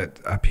mentioned a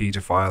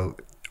paedophile,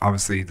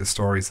 obviously the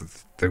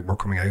stories that were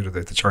coming out of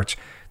the church,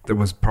 there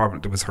was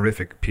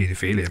horrific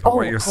paedophilia, but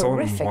what your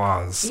horrific.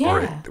 son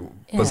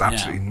was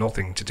absolutely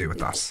nothing to do with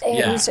that.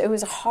 It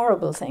was a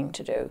horrible thing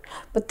to do.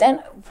 But then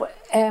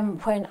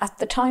when at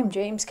the time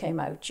James came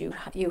out,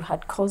 you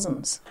had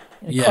cousins,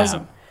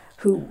 cousin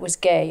who was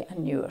gay and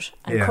knew it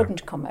and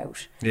couldn't come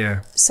out.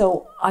 Yeah.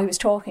 So I was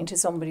talking to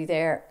somebody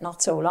there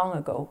not so long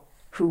ago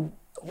who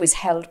was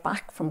held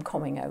back from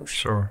coming out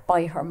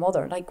by her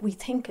mother. We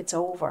think it's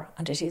over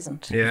and it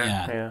isn't.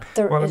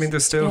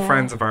 There's still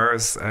friends of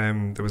ours.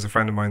 There was a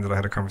friend of mine that I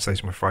had a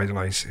conversation with Friday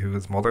night who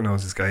his mother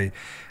knows he's gay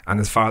and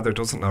his father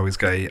doesn't know he's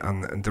gay,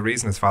 and the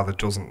reason his father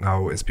doesn't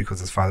know is because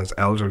his father's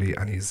elderly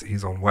and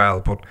he's unwell.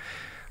 But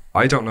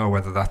I don't know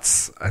whether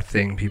that's a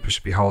thing people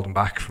should be holding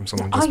back from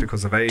someone just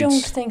because of age. I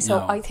don't think so.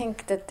 No. I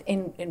think that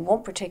in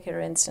one particular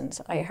instance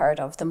I heard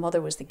of, the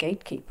mother was the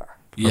gatekeeper.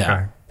 Yeah.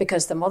 Okay.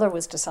 Because the mother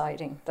was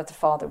deciding that the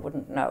father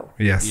wouldn't know.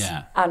 Yes.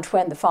 Yeah. And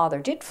when the father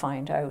did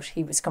find out,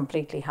 he was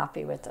completely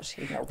happy with it.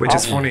 Which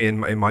is funny,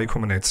 in my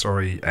coming out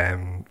story,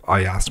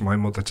 I asked my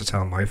mother to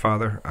tell my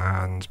father,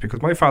 and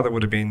because my father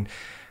would have been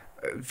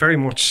very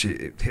much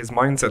his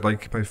mindset,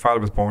 my father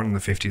was born in the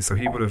 50s, so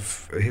he would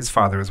have, his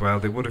father as well,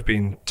 they would have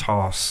been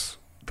taught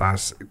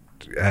that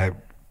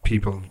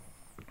people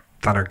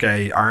that are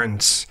gay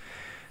aren't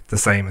the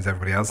same as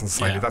everybody else in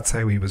society. That's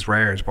how he was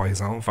reared by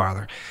his own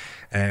father.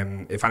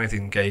 If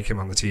anything gay came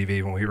on the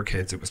TV when we were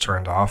kids, it was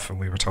turned off, and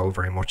we were told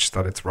very much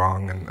that it's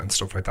wrong and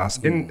stuff like that.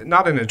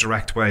 Not in a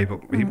direct way,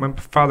 but my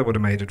father would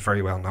have made it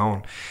very well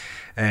known.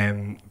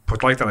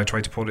 But like that, I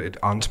tried to put it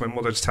onto my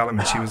mother to tell him,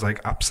 and she was like,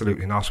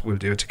 absolutely not, we'll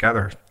do it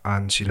together.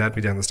 And she led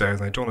me down the stairs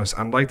and I'd done it.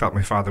 And like that,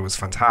 my father was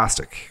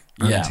fantastic.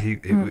 And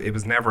it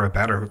was never a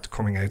better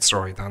coming out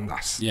story than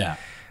that. Yeah.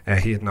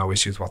 He had no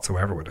issues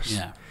whatsoever with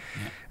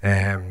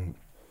it.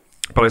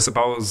 But I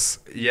suppose,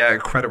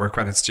 credit where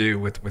credit's due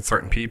with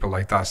certain people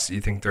like that.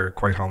 You think they're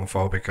quite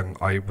homophobic, and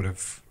I would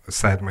have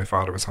said my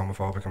father was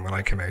homophobic, and when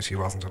I came out, he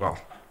wasn't at all.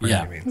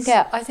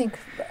 Yeah, I think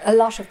a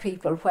lot of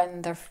people,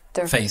 when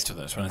they're faced with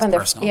it, when it's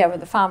personal. Yeah,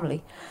 with the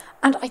family.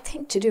 And I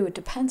think it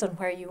depends on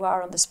where you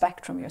are on the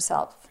spectrum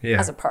yourself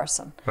as a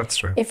person. That's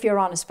true. If you're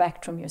on a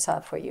spectrum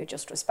yourself where you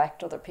just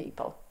respect other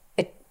people,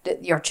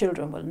 your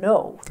children will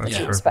know that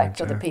you respect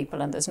other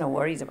people and there's no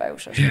worries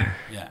about it.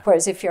 Yeah.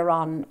 Whereas if you're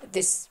on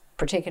this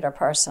particular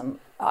person,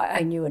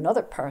 I knew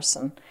another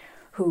person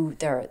who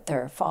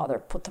their father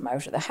put them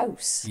out of the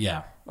house.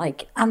 Yeah.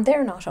 Like, and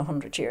they're not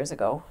 100 years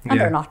ago, and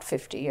they're not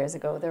 50 years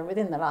ago. They're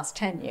within the last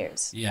 10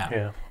 years.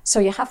 Yeah. So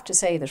you have to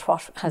say that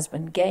what has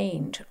been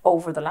gained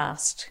over the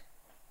last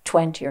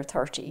 20 or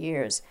 30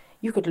 years,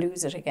 you could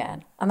lose it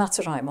again. And that's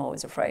what I'm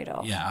always afraid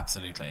of. Yeah,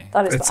 absolutely.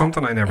 It's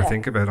something I never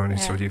think about, only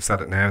so you've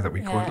said it now, that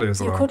we could lose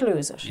it. You could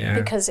lose it,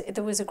 because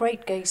there was a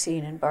great gay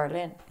scene in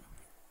Berlin.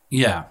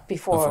 Yeah,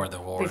 before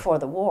the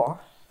war.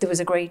 There was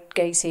a great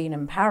gay scene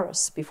in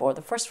Paris before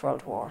the First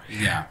World War.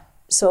 Yeah.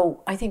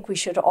 So I think we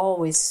should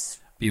always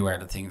be aware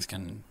that things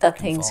can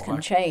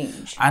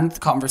change, and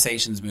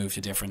conversations move to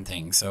different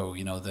things. So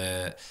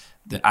the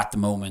at the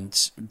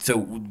moment,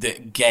 so the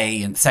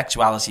gay and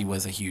sexuality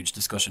was a huge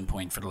discussion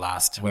point for the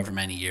last however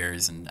many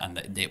years, and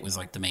it was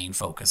like the main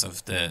focus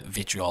of the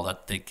vitriol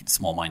that the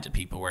small-minded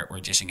people were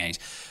dishing out.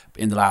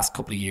 In the last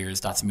couple of years,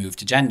 that's moved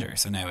to gender.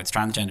 So now it's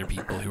transgender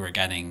people who are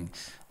getting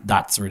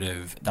that sort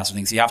of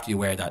thing. So you have to be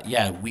aware that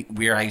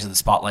we're out of the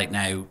spotlight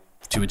now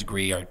to a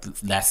degree, or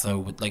less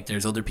so. But like,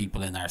 there's other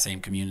people in our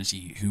same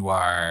community who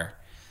are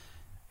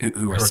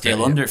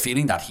still under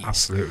feeling that heat.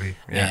 Absolutely.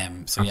 Yeah.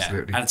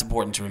 Absolutely. And it's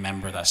important to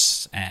remember that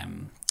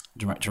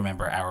to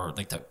remember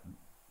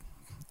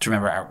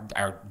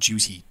our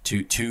duty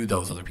to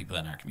those other people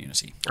in our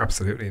community.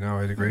 Absolutely. No,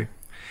 I'd agree.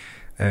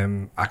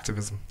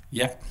 Activism.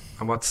 Yeah.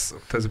 And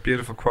there's a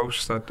beautiful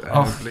quote that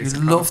Lisa, I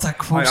love that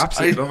quote. I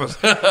absolutely love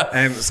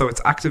it. So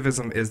it's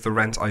activism is the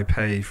rent I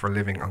pay for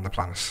living on the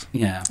planet.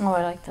 Yeah. Oh,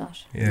 I like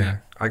that. Yeah.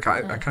 I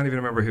can't even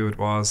remember who it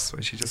was.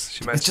 She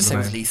mentioned it's just it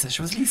was Lisa.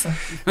 She was Lisa.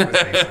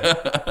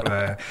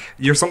 But,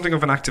 you're something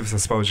of an activist, I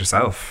suppose,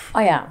 yourself.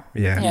 I am.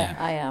 Yeah.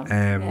 I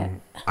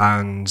am.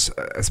 And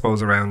I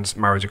suppose around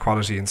marriage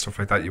equality and stuff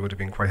like that, you would have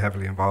been quite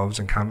heavily involved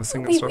in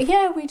canvassing and stuff.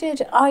 Yeah, we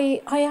did.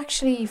 I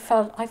actually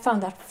found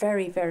that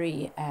very,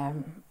 very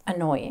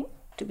annoying,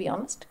 to be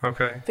honest.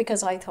 Okay.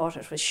 Because I thought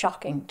it was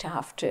shocking to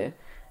have to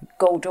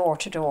go door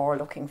to door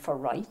looking for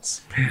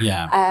rights.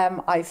 Yeah.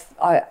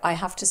 I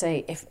have to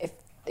say,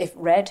 if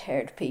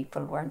red-haired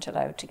people weren't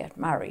allowed to get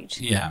married,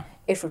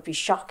 it would be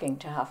shocking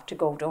to have to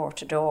go door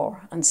to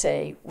door and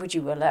say, would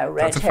you allow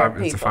red-haired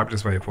people it's a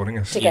fabulous way of putting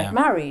it. to get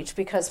married,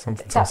 because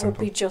that would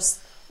be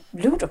just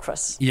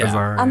ludicrous. Yeah.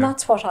 Bizarre, and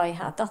that's what I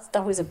had.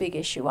 That was a big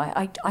issue.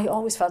 I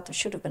always felt there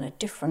should have been a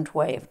different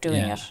way of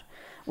doing it.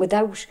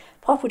 Without,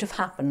 what would have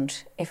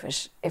happened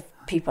if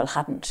people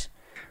hadn't?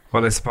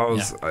 Well, I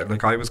suppose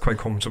I was quite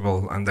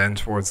comfortable, and then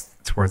towards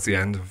the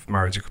end of the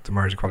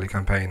marriage equality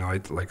campaign, I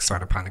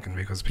started panicking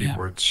because people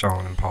were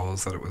showing in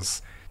polls that it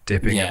was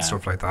dipping and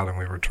stuff like that, and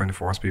we were trying to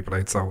force people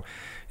out. So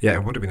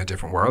it would have been a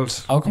different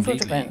world. Oh,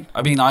 completely.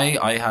 I mean,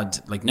 I had,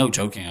 like, no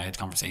joking, I had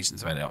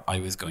conversations about it. I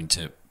was going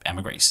to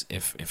emigrate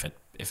if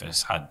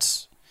it had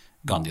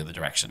gone the other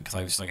direction, because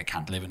I was like, I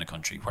can't live in a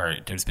country where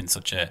there's been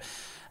such a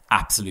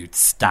absolute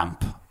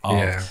stamp of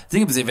the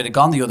thing was, if it had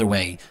gone the other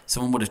way,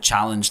 someone would have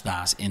challenged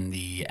that in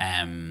the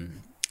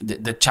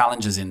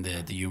challenges in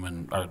the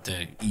human, or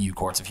the EU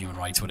courts of human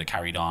rights would have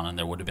carried on, and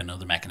there would have been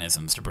other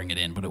mechanisms to bring it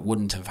in, but it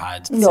wouldn't have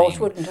had it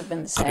wouldn't have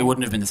been the same. It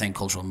wouldn't have been the same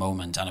cultural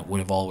moment, and it would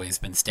have always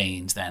been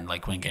stained then,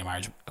 like when gay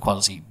marriage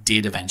equality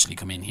did eventually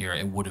come in here,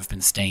 it would have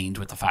been stained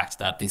with the fact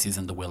that this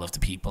isn't the will of the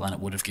people, and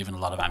it would have given a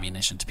lot of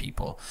ammunition to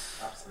people.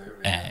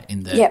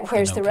 Absolutely.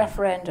 Whereas the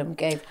referendum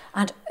gave,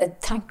 and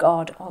thank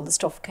God all the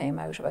stuff came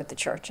out about the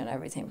church and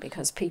everything,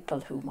 because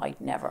people who might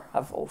never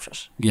have voted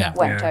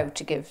went out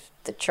to give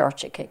the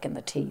church a kick in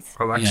the teeth.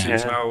 Well, actually,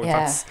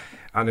 that's...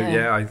 And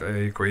I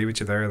agree with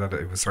you there that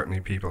it was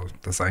certainly people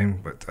the same,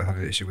 but I had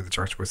an issue with the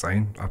church. We're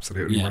saying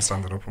absolutely, we're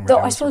standing up. And Though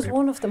I suppose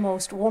one of the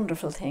most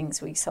wonderful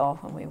things we saw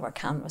when we were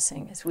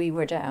canvassing is we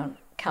were down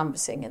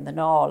canvassing in the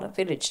Noler, a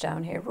village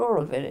down here,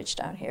 rural village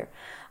down here,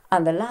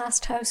 and the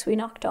last house we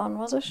knocked on,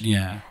 was it?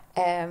 Yeah.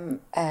 A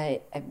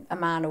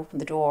man opened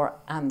the door,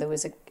 and there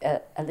was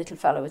a little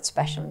fellow with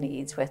special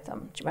needs with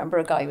him. Do you remember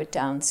a guy with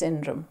Down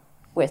syndrome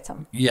with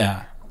him?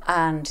 Yeah.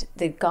 And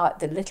the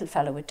little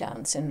fellow with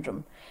Down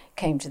syndrome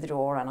came to the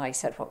door, and I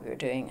said what we were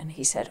doing, and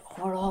he said,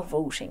 "Oh, we're all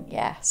voting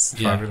yes."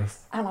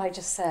 Fabulous. And I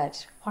just said,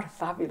 what a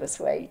fabulous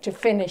way to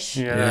finish.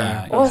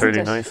 Yeah, it was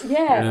really nice.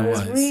 Yeah, it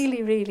was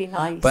really, really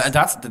nice. But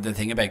that's the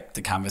thing about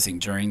the canvassing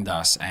during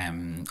that.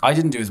 I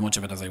didn't do as much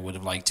of it as I would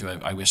have liked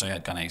to. I wish I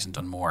had gone out and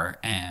done more,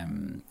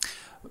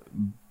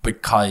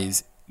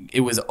 because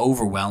it was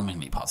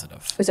overwhelmingly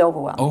positive. It was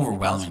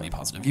overwhelmingly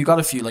positive. You got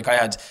a few, like I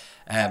had...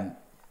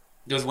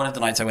 there was one of the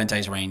nights I went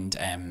out around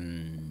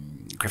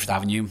Griffith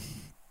Avenue.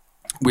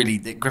 Really,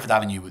 Griffith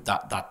Avenue,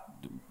 that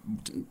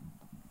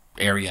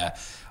area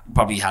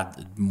probably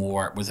had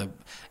more.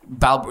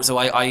 So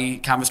I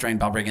canvassed around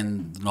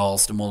Balbriggan, Knoll,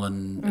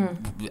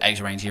 Stamullen,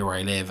 out around here where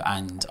I live,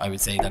 and I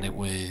would say that it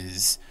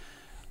was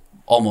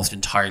almost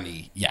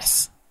entirely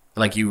yes.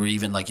 Like you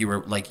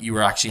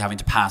were actually having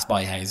to pass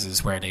by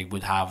houses where they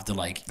would have the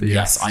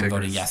yes, I'm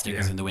voting yes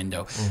stickers in the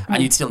window,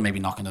 and you'd still maybe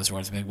knock on those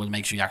doors and be, well,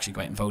 make sure you actually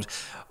go out and vote.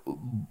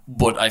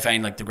 But I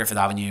found the Griffith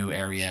Avenue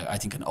area, I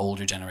think an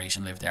older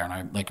generation lived there, and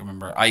I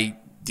remember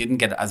didn't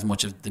get as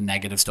much of the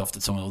negative stuff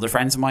that some of the other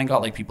friends of mine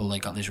got. Like people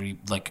like got literally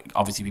like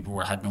obviously people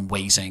had been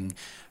waiting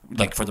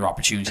like for their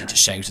opportunity to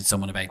shout at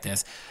someone about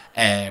this.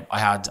 I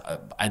had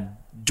a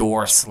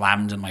door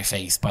slammed in my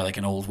face by like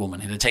an old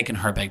woman. It had taken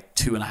her about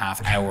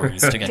 2.5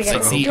 hours to get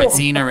I'd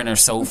seen her in her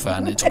sofa,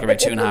 and it took her about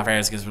 2.5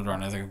 hours to get to the door,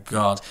 and I was like, oh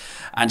God.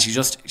 And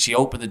she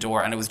opened the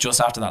door, and it was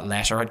just after that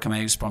letter had come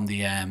out from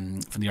the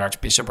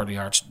Archbishop or the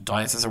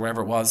Archdiocese or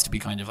wherever it was, to be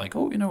kind of like,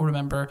 oh,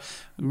 remember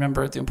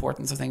the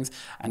importance of things.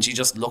 And she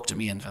just looked at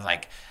me and was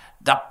like,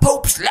 the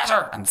Pope's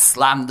letter, and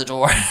slammed the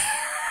door.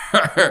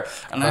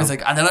 And I was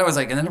like, and then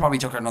it probably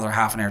took her another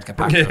half an hour to get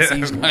back to the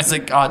seat. And I was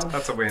like, God,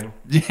 that's a win.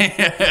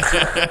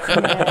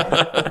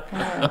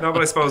 No,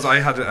 but I suppose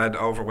I had an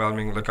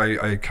overwhelming. Like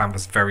I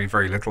canvassed very,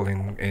 very little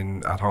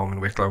in at home in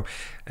Wicklow,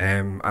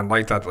 and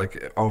like that,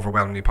 like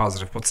overwhelmingly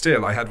positive. But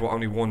still, I had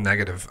only one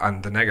negative,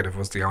 and the negative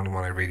was the only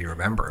one I really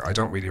remember. I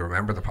don't really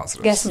remember the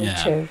positives. Yes, me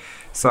too.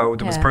 So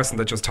there was a person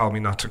that just told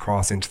me not to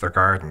cross into their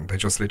garden. They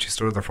just literally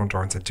stood at their front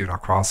door and said, "Do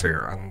not cross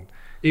here." And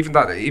even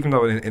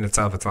though in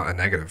itself it's not a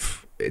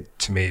negative,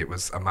 to me it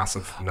was a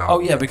massive no. Oh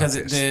yeah, because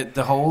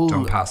the whole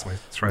don't pass my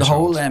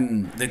threshold.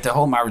 The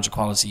whole marriage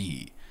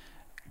equality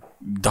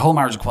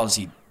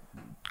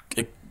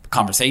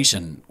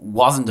conversation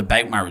wasn't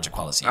about marriage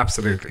equality.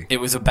 Absolutely, it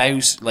was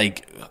about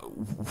like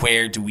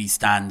where do we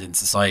stand in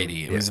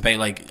society. It was about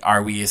like,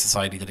 are we a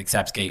society that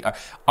accepts gay?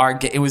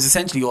 It was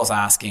essentially us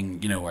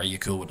asking, are you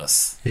cool with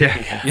us?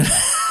 Yeah.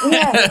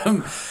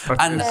 And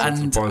what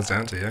it boils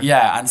down to.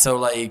 Yeah, and so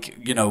like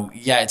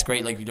it's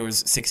great. Like there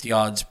was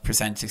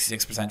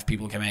 66% of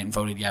people came out and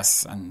voted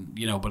yes, and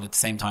but at the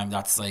same time,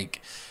 that's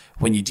like,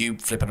 when you do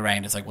flip it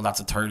around, it's like, well,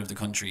 that's a third of the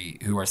country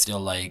who are still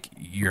like,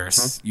 you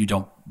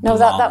don't belong. No,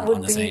 that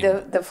would be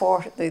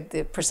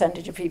the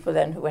percentage of people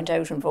then who went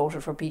out and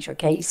voted for Peter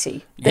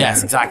Casey.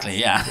 Yes, exactly,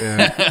 yeah.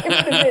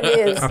 It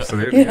is.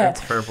 Absolutely,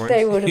 that's a fair point.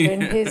 They would have been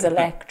his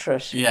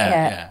electorate.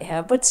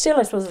 Yeah. But still,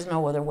 I suppose there's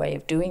no other way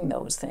of doing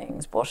those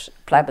things but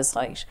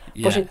plebiscite.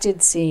 Yeah. But it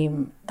did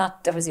seem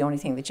that was the only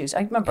thing that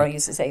I remember I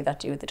used to say that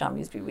to you at the time. You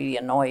used to be really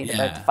annoyed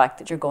about the fact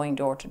that you're going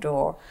door to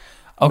door.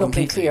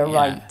 Looking for your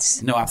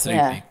rights. No,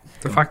 absolutely. Yeah.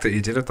 The fact that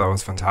you did it though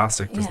is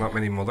fantastic. There's not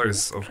many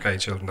mothers of gay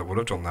children that would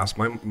have done that.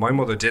 My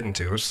mother didn't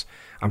do it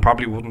and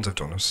probably wouldn't have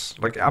done it.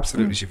 Like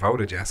absolutely she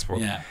voted yes,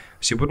 but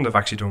she wouldn't have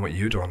actually done what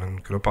you done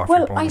and got up off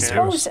your bum and do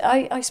it.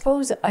 I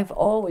suppose I've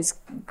always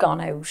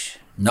gone out.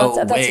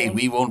 No way,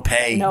 we won't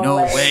pay. No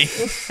way.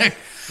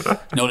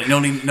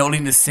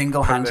 Nolan is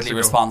single-handedly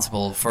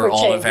responsible for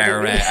all of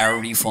our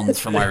refunds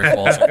from Irish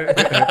Water.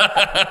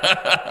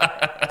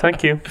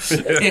 Thank you.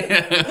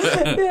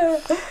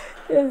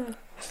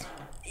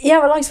 Yeah,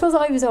 well, I suppose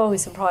I was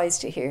always surprised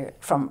to hear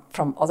from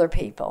other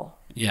people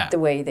the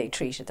way they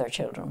treated their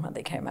children when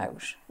they came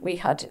out.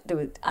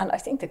 And I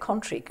think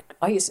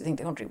I used to think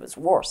the country was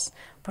worse,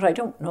 but I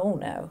don't know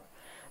now.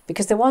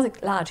 Because there was a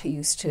lad do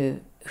you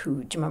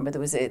remember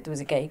there was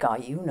a gay guy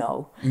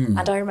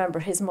and I remember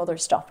his mother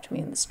stopped me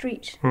in the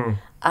street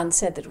and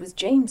said that it was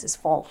James's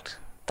fault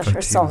that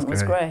her son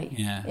was gay.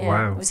 Yeah.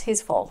 Wow. It was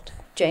his fault.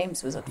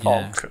 James was at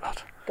fault.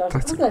 God,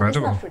 that's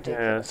incredible. That's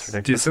ridiculous.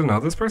 Do you still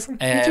know this person?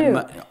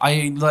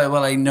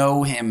 I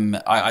know him.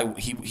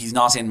 He's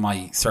not in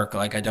my circle.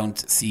 Like I don't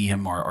see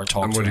him or talk to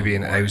him. And would he be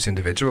an out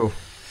individual?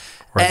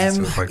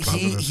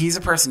 He's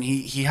a person.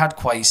 He had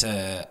quite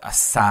a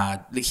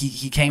sad. Like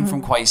he came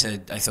from quite a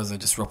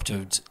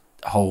disrupted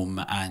home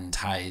and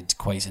had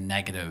quite a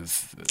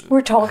negative.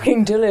 We're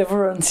talking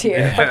deliverance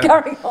here. But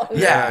carry on.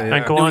 Yeah.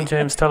 And go on,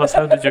 James. Tell us,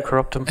 how did you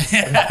corrupt him?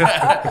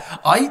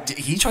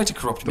 He tried to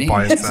corrupt me.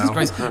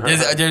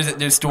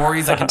 There's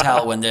stories I can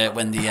tell when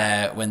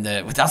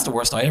that's the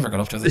worst I ever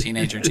got up to as a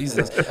teenager.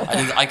 Jesus,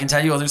 I can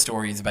tell you other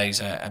stories about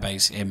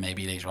him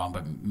maybe later on,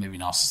 but maybe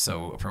not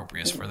so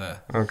appropriate for the.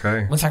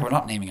 Okay. Well, in fact, we're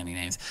not naming any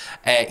names.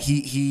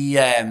 He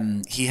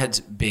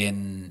had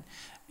been.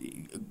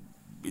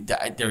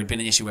 There had been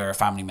an issue where a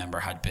family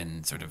member had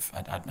been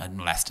had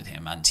molested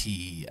him, and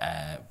he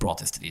brought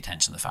this to the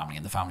attention of the family,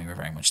 and the family were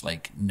very much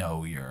like,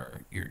 no,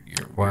 you're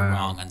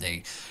wrong, and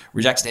they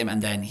rejected him.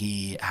 And then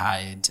he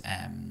had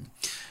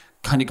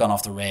kind of gone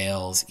off the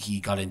rails. He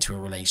got into a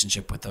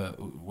relationship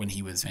when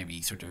he was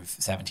maybe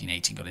 17,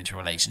 18, got into a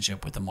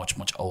relationship with a much,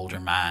 much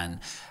older man,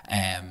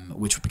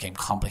 which became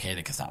complicated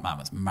because that man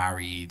was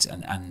married,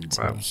 and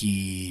wow.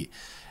 he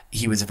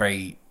was a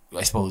very,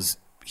 I suppose,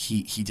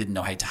 he didn't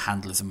know how to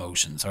handle his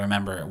emotions. I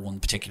remember one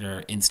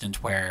particular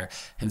incident where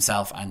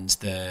himself and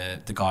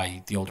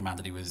the older man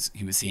that he was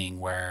seeing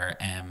were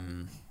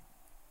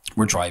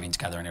driving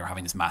together, and they were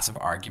having this massive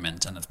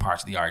argument, and as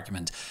part of the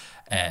argument,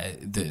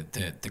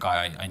 the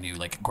guy I knew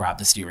grabbed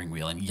the steering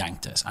wheel and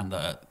yanked it, and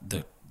the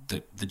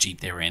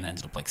Jeep they were in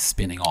ended up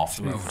spinning off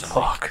the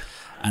road.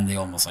 And they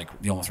almost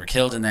were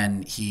killed. And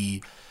then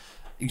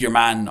your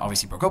man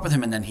obviously broke up with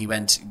him, and then he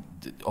went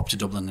up to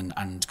Dublin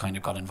and kind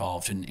of got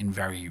involved in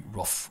very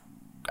rough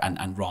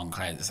and wrong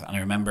crowds. And I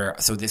remember,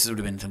 so this would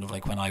have been kind of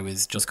when I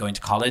was just going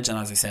to college, and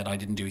as I said, I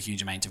didn't do a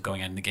huge amount of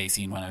going out in the gay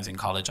scene when I was in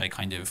college. I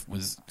kind of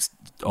was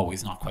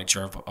always not quite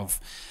sure of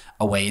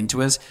a way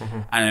into it.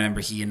 And I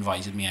remember he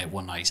invited me out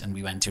one night, and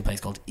we went to a place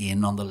called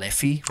Inn on the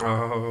Liffey.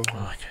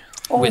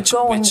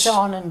 Goings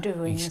on and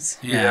doings.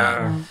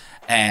 So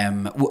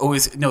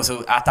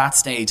at that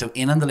stage, so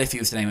Inn on the Liffey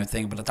was the name of the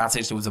thing, but at that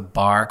stage there was a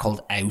bar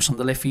called Out on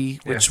the Liffey,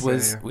 which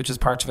was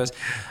part of it.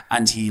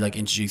 And he like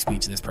introduced me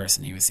to this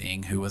person he was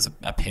seeing who was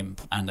a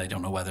pimp, and I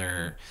don't know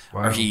whether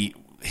or he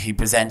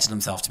presented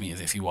himself to me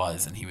as if he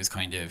was, and he was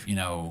kind of, you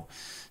know,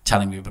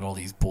 telling me about all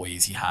these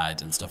boys he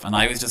had and stuff, and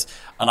I was just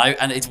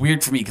and it's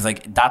weird for me because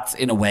like that's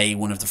in a way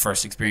one of the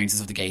first experiences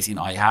of the gay scene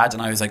I had,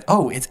 and I was like,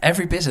 oh, it's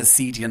every bit as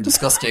seedy and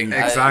disgusting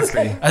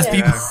as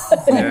people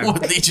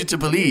would lead you to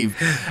believe,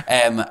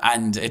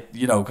 and it,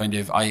 you know, kind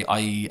of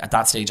I at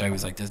that stage I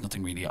was like, there's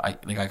nothing really, I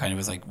kind of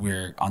was like,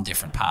 we're on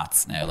different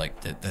paths now, like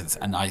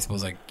and I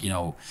suppose, like, you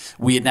know,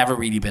 we had never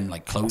really been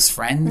like close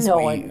friends.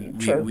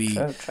 True.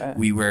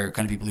 We were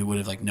kind of people who would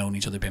have like known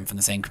each other, been from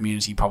the same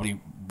community, probably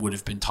would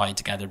have been tied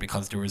together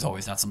because there was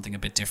always that something a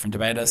bit different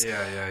about us. So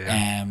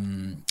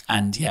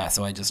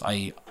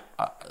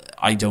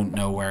I don't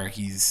know where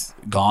he's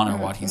gone or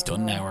what he's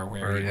done now or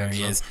where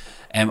he is.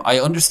 I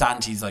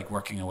understand he's like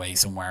working away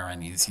somewhere,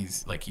 and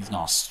he's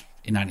not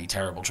in any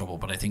terrible trouble,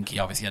 but I think he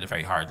obviously had a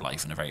very hard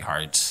life and a very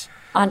hard.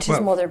 And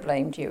his mother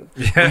blamed you.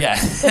 Yeah,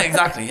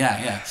 exactly.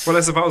 Yeah. Well, I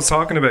suppose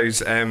talking about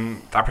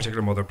that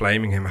particular mother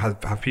blaming him,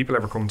 have people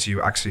ever come to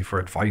you actually for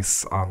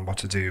advice on what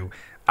to do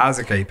as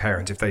a gay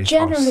parent if they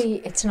generally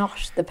it's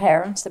not the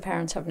parents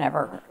have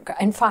never,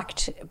 in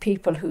fact,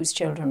 people whose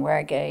children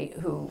were gay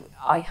who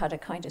I had a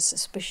kind of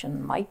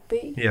suspicion might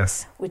be,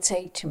 would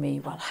say to me,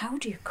 well, how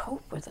do you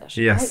cope with it?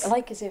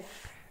 Like as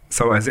if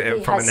from has a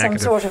negative, some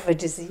sort of a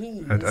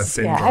disease, a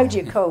syndrome. How do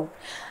you cope?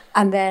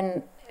 And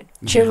then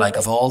children, like,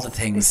 of all the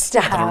things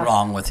that are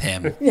wrong with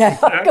him,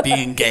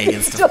 being gay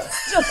and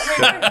stuff.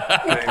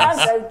 You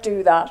can't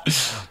outdo that.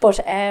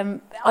 But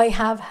I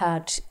have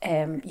had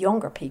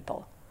younger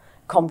people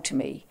come to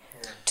me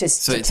to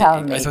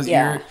tell me. I suppose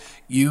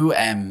you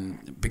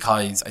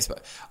because I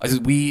suppose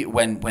we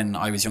when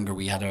I was younger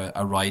we had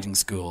a riding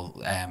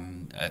school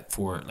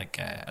for like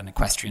an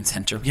equestrian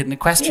centre. We had an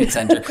equestrian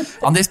centre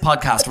on this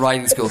podcast.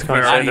 Riding school.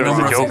 There was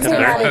a joke in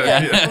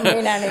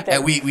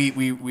there.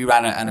 We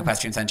ran an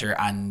equestrian centre,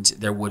 and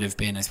there would have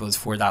been, I suppose,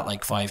 for that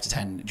like 5 to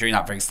 10 during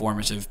that very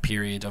formative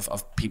period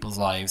of people's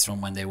lives,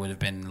 from when they would have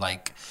been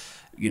like,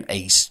 you know,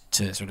 8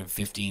 to sort of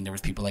 15, there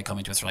was people like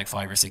coming to us for like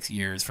 5 or 6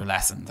 years for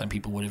lessons, and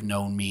people would have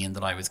known me and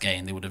that I was gay,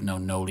 and they would have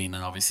known Noler and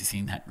obviously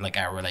seen like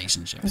our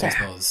relationships, I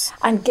suppose.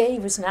 And gay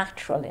was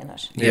natural in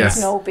it. There was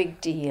no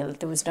big deal.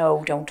 There was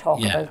no don't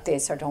talk about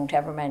this or don't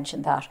ever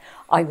mention that.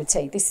 I would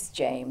say, this is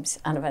James,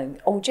 and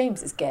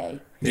James is gay.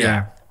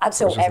 And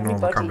so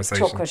everybody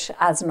took it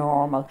as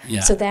normal.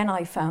 So then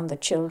I found that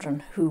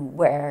children who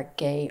were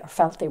gay or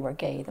felt they were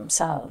gay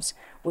themselves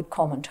would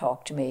come and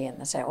talk to me, and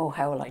they say, oh,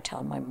 how will I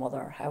tell my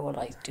mother? How will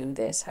I do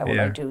this? How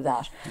will I do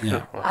that?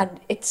 And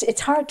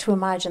it's hard to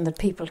imagine that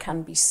people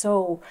can be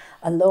so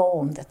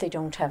alone that they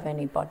don't have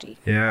anybody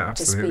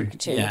to speak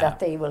to, that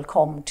they will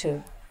come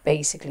to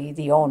basically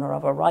the owner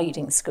of a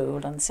riding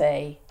school and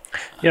say...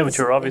 Yeah, but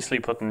you're obviously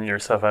putting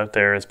yourself out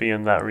there as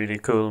being that really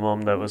cool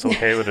mum that was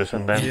okay with it,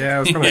 and then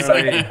I was going to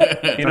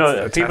say, you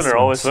know, people are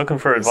always looking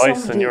for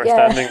advice, and you're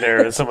standing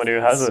there as somebody who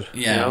has it.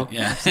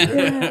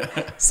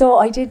 So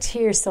I did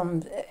hear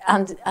some,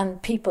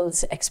 and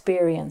people's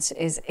experience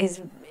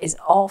is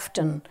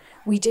often,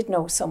 we did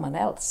know someone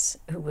else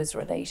who was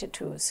related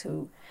to us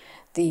who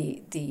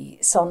the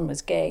son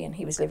was gay, and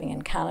he was living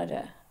in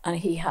Canada, and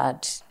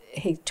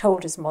he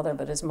told his mother,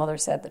 but his mother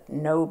said that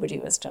nobody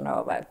was to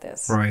know about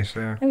this. Right,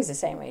 yeah. He was the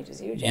same age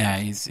as you,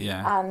 James.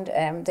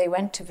 And they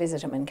went to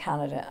visit him in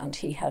Canada, and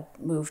he had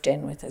moved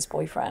in with his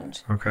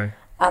boyfriend. Okay.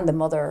 And the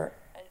mother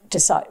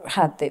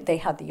they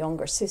had the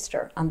younger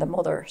sister, and the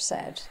mother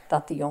said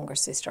that the younger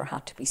sister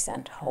had to be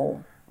sent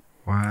home.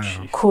 Wow.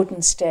 She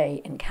couldn't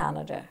stay in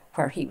Canada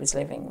where he was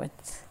living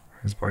with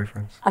his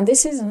boyfriend. And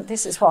this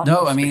is what?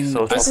 No, I mean,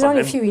 this is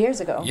only a few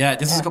years ago. Yeah,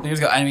 this is a couple of years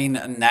ago. I mean,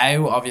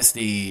 now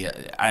obviously,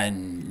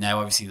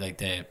 like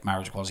the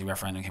marriage equality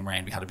referendum came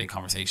around, we had a big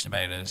conversation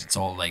about it. It's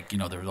all like, you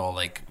know, there was all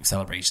like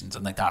celebrations,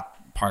 and like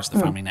that part of the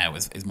family now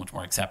is much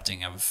more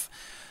accepting of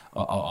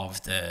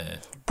the.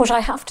 But I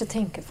have to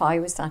think, if I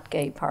was that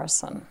gay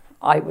person,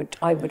 I would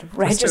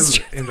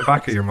register in the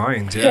back of your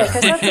mind,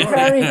 because that's a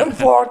very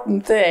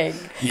important thing.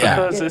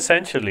 Because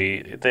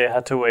essentially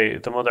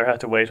the mother had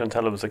to wait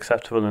until it was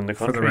acceptable in the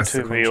country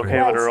to be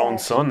okay with her own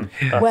son.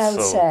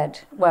 Well said.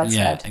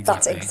 Exactly.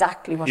 That's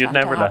exactly what you'd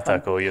never let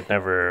that go. You'd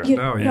never you'd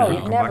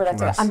never let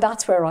that. And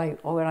that's where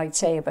I'd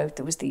say about,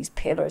 there was these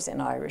pillars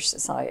in Irish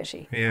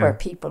society where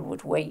people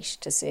would wait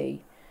to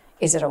see,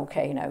 is it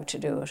okay now to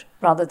do it,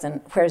 rather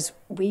than, whereas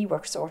we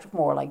were sort of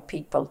more like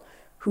people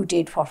who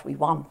did what we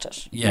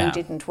wanted. We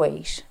didn't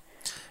wait.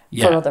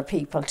 for other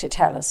people to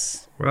tell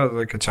us. Well,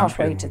 like a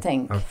champion to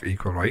think. of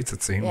equal rights,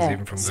 it seems,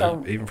 even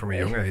from a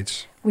young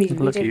age.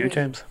 Look at you,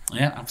 James.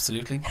 Yeah,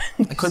 absolutely.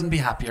 I couldn't be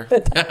happier.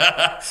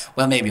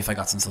 Well, maybe if I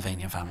got some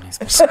Sylvanian families.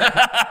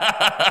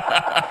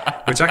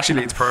 Which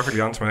actually leads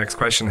perfectly on to my next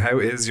question. How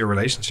is your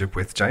relationship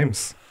with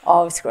James?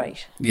 Oh, it's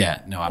great.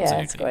 Yeah, no,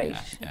 absolutely. Yeah,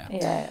 it's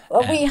great. Yeah.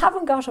 Well, we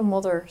haven't got a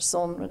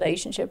mother-son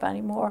relationship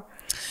anymore.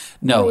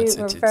 No, we're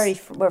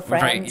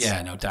friends.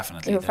 No,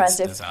 definitely. We're friends.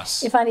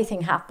 If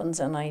anything happens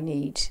and I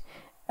need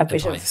a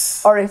bit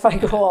advice. or if I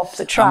go off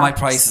the track. And my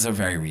prices are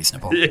very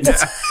reasonable. Yeah.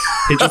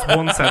 He just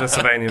one set of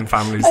Sylvanian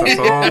families. That's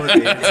all it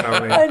needs.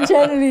 And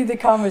generally the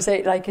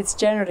conversation, like it's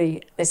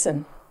generally,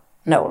 listen,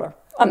 Noler,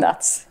 and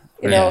that's.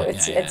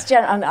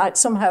 And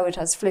somehow it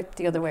has flipped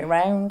the other way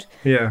around.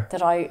 Yeah.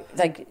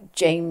 That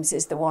James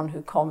is the one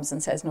who comes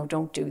and says, no,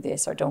 don't do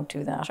this or don't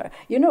do that. Or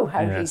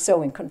how he's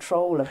so in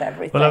control of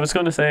everything. Well, I was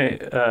going to say,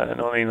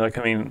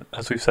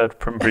 as we've said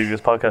from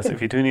previous podcasts,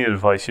 if you do need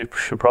advice, you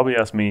should probably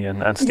ask me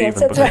and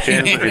Stephen, because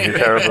James would give you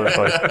terrible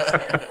advice.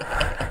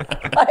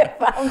 I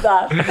found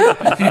that.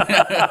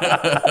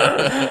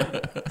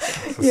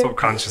 So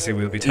subconsciously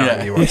we'll be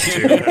telling you what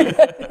to do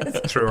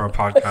through our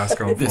podcast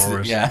going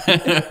forward.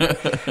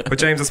 But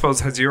James, I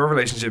suppose, has your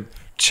relationship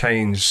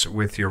changed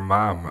with your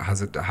mum?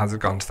 Has it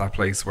gone to that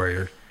place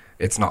where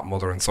it's not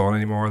mother and son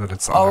anymore, that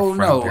it's on a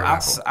friendlier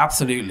level?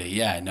 Absolutely.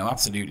 Yeah, no,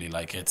 absolutely.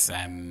 Like it's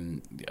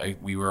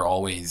we were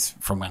always,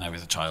 from when I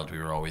was a child, we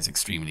were always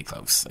extremely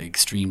close.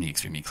 Extremely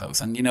close.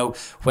 And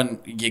when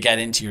you get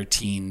into your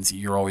teens,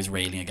 you're always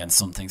railing against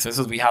something.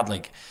 So we had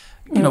we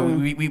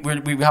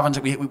haven't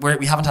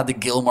had the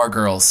Gilmore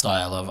Girls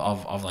style of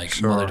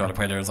mother daughter,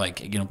 where there was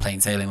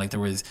plain sailing. Like there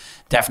was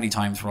definitely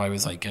times where I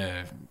was like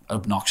a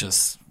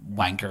obnoxious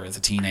wanker as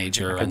a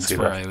teenager, and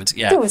where I would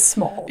it was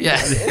small. Yeah.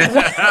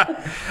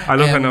 I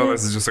love how Noler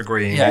is just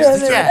agreeing.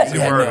 You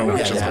were an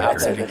obnoxious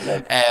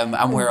wanker.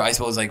 And where I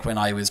suppose when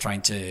I was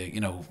trying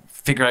to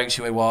figure out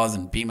who I was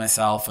and be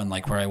myself, and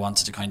where I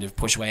wanted to kind of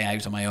push way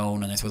out on my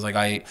own, and I suppose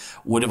I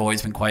would have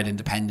always been quite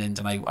independent,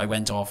 and I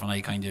went off and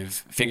I kind of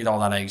figured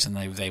all that out, and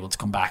I was able to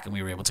come back and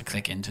we were able to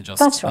click into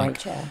just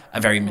a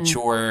very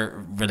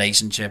mature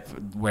relationship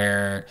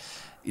where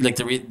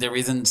there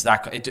isn't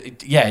that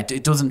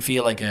it doesn't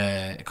feel like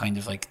a kind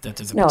of that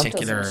there's a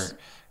particular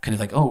kind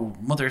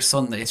of mother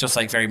son. It's just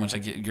very much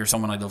you're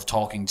someone I love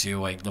talking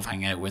to, I love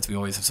hanging out with, we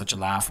always have such a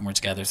laugh when we're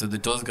together, so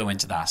it does go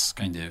into that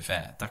kind of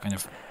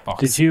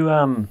box. Did you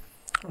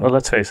well,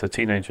 let's face it,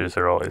 teenagers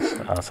are always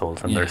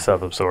assholes and they're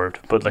self-absorbed,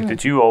 but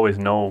did you always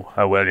know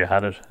how well you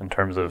had it in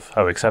terms of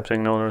how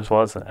accepting Noler's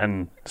was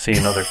and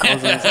seeing other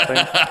cousins and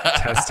things?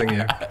 Testing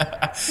you.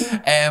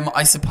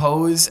 I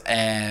suppose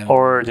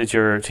or did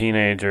your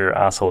teenager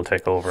asshole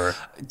take over?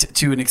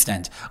 To an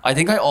extent. I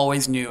think I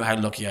always knew how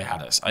lucky I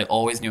had it.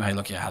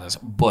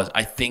 But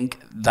I think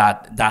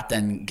that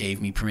then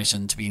gave me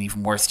permission to be an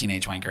even worse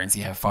teenage wanker and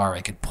see how far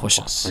I could push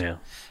it. Yeah.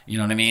 You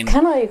know what I mean?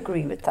 Can I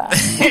agree with that?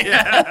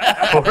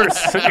 Yeah, of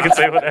course. You can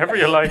say whatever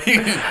you like.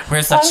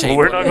 Where's that shape?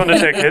 We're not going to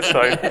take his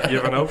side. You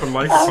have an open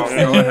microphone.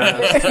 Go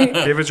ahead.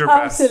 Give it your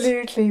best.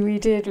 Absolutely, we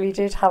did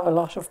have a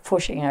lot of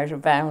pushing out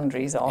of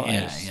boundaries on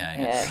it.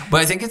 Yeah.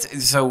 But I think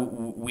it's so.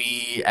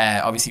 We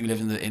obviously we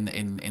live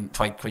in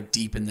quite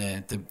deep in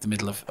the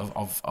middle of.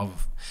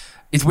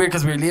 It's weird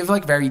because we live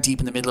very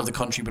deep in the middle of the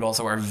country, but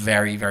also are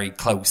very, very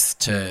close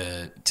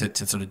to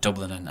sort of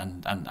Dublin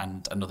and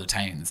other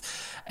towns.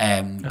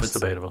 That's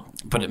debatable.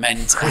 But it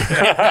meant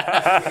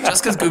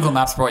just because Google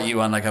Maps brought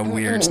you on a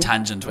weird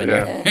tangent with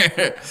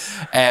it.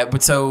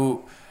 But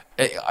so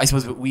I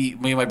suppose me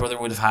and my brother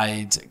would have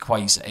had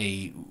quite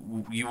a.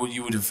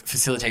 You would have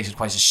facilitated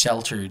quite a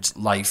sheltered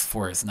life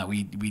for us, and that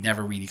we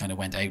never really kind of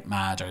went out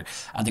mad, or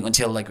I think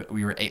until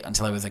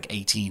until I was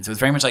 18. So it was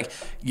very much I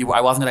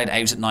wasn't allowed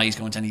out at night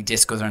going to any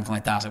discos or anything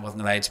like that. I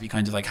wasn't allowed to be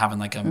kind of having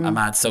a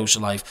mad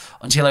social life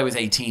until I was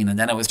 18, and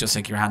then it was just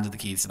you're handed the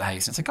keys to the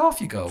house and it's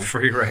off you go,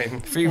 free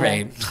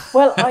reign.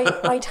 Well,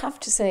 I'd have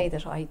to say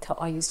that I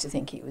used to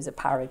think he was a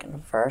paragon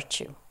of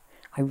virtue.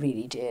 I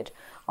really did,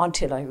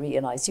 until I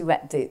realised he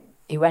went to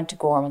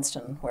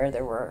Gormanston where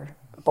there were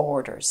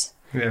boarders.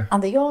 Yeah.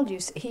 And they all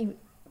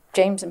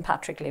James and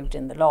Patrick lived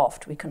in the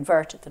loft. We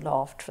converted the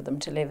loft for them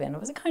to live in. It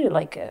was kind of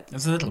it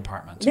was a little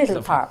apartment.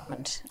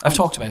 I've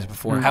talked about it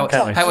before. How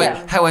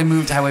I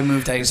moved out.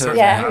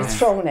 I was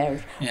thrown out.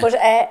 Yeah. But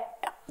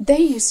they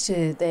used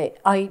to.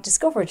 I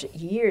discovered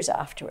years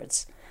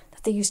afterwards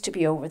that they used to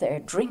be over there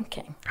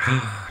drinking.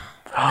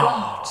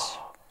 God.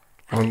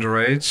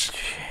 Underage?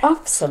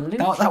 Absolutely.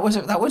 No, that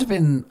would have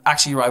been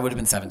actually. I would have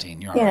been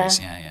 17. You're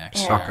right. Yeah.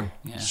 Shocking.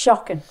 Yeah.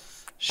 Shocking.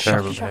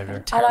 Terrible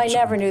behaviour. And I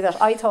never knew that.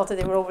 I thought that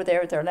they were over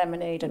there with their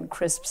lemonade and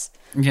crisps.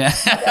 Yeah.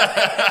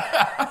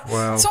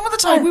 Well, some of the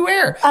time we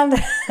were. And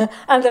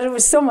that it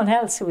was someone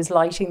else who was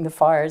lighting the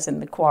fires in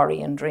the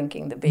quarry and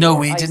drinking the beer. No,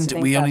 we didn't.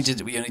 We only did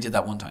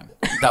that one time.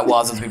 That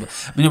was other people.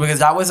 Because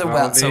that was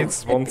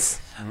once.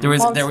 There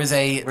was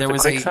a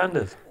quicksand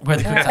is. Where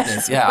the quicksand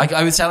is.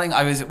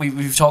 Yeah,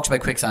 we've talked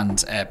about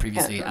quicksand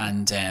previously,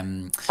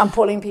 and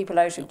pulling people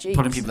out of jeeps.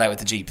 Pulling people out with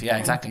the jeep. Yeah,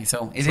 exactly.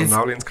 So it is.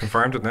 Nolan's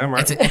confirmed it now,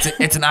 Martin.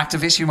 It's an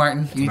active issue,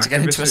 Martin. You need to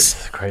get into it.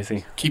 It's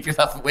crazy. Keep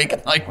yourself awake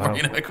at night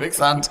worrying about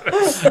quicksand.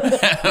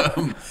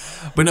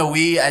 But no,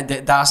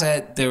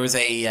 there was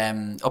a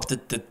up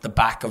the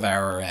back of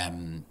our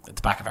at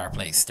the back of our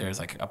place. There's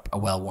like a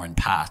well-worn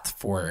path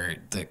for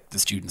the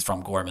students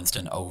from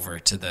Gormanston over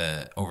to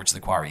the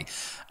quarry,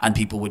 and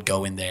people would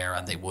go in there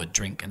and they would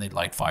drink and they'd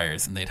light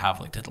fires and they'd have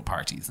like little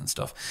parties and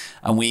stuff.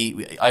 And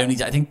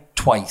I think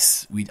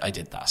twice I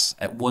did that.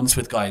 Once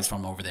with guys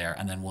from over there,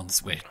 and then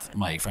once with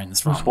my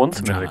friends from. It was once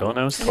a minute ago.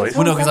 Now it's twice.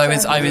 Well, no, because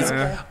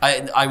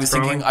I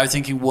was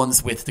thinking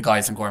once with the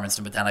guys from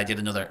Gormanston, but then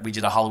we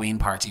did a Halloween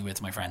party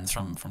with my friends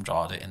from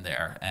Drogheda in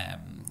there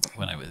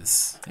when I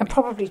was. I'm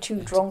probably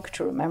too drunk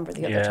to remember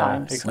the other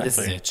times. Exactly. This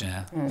is it,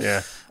 yeah.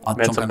 Yeah.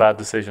 Made some bad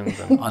decisions.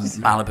 On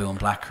Malibu and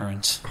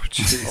blackcurrant. Oh,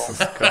 Jesus.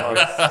 God.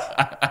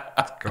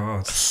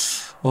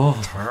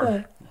 Oh.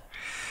 Terrible.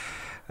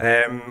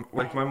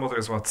 Like my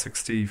mother's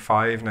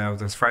 65 now.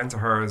 There's friends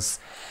of hers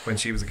when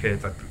she was a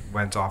kid that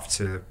went off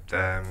to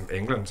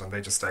England, and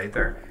they just stayed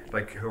there,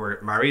 like who are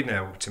married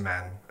now to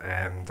men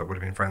that would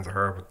have been friends of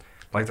her, but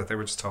like that they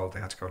were just told they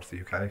had to go to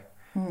the UK.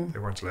 They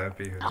weren't allowed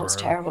to be. That was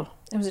terrible.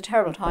 It was a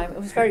terrible time. It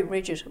was very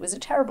rigid. It was a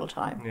terrible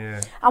time. Yeah.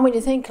 And when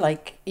you think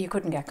like you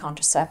couldn't get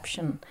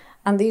contraception,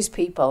 and these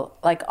people,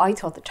 like I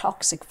thought the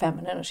toxic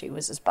femininity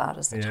was as bad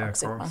as the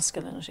toxic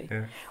masculinity,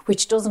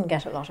 which doesn't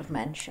get a lot of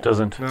mention.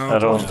 Doesn't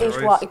at all.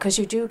 Because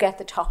you do get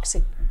the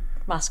toxic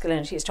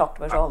masculinity is talked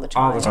about all the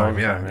time. All the time,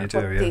 yeah, you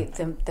do.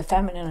 Yeah. The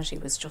femininity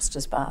was just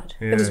as bad.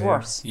 Yeah, it was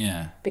worse.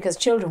 Yeah. Because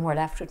children were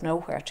left with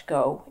nowhere to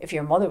go. If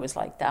your mother was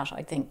like that,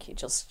 I think you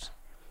just.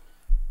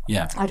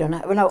 Yeah. I don't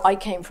know. Well, no, I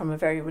came from a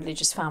very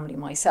religious family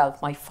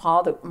myself.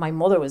 My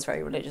mother was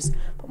very religious,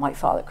 but my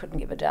father couldn't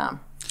give a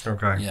damn.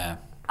 Okay. Yeah.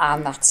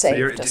 And that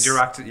saved us. Did you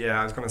act? Yeah,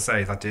 I was going to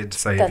say that did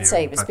save you. That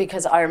saved us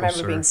because I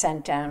remember being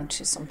sent down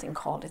to something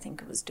called, I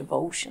think it was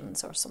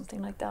devotions or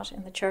something like that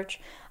in the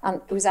church.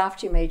 And it was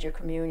after you made your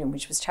communion,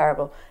 which was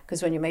terrible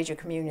because when you made your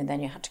communion,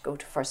 then you had to go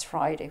to First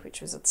Friday,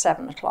 which was at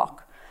 7:00.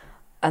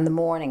 And the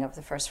morning of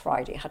the First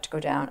Friday, you had to go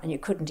down and you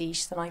couldn't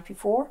eat the night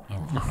before.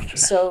 Oh,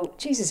 so,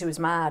 Jesus, it was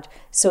mad.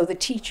 So the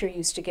teacher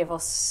used to give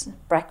us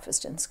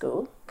breakfast in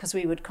school because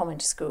we would come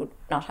into school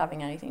not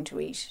having anything to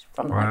eat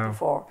from the night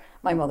before.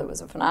 My mother was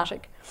a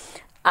fanatic.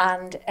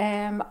 And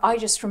I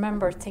just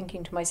remember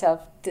thinking to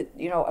myself that,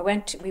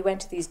 we went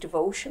to these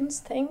devotions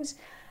things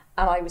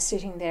and I was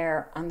sitting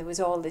there and there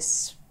was all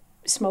this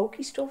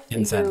smoky stuff.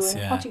 Incense,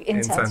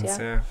 Incense,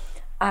 yeah.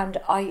 And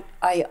I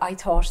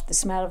thought the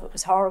smell of it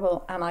was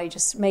horrible, and I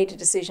just made a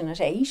decision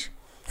at 8.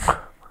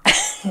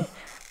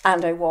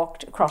 And I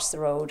walked across the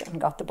road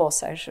and got the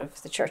bus out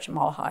of the church in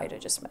Malahide. I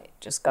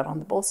just got on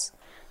the bus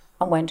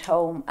and went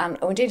home. And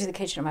I went into the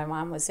kitchen, and my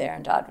mum was there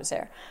and Dad was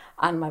there.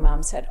 And my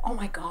mum said, "Oh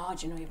my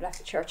God, you've left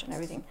the church and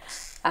everything."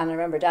 And I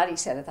remember Daddy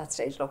said at that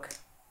stage, "Look,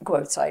 go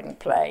outside and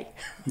play.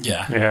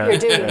 Yeah. You're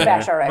doing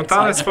better outside." But that,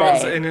 I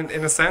suppose, in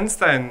a sense,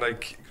 then,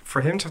 like, for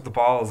him to have the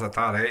balls at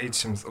that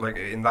age, like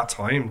in that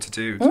time,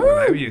 to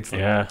allow you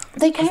to,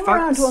 they came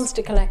around once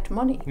to collect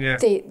money. Yeah,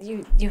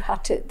 you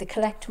had to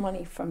collect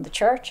money from the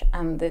church,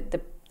 and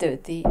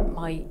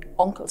my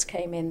uncles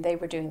came in. They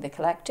were doing the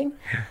collecting,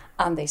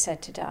 and they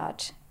said to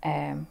Dad,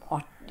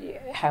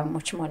 "How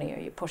much money are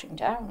you putting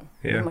down?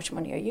 Yeah. How much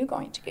money are you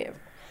going to give?"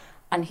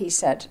 And he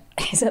said,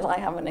 "I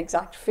have an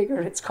exact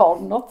figure. It's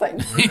called nothing."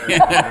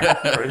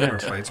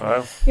 Brilliant.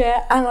 Wow.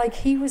 Yeah, and like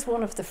he was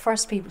one of the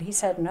first people. He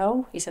said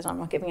no. He said, "I'm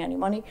not giving any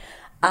money."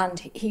 And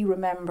he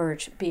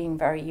remembered being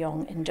very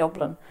young in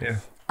Dublin.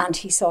 Yeah. And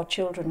he saw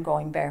children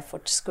going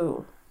barefoot to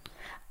school.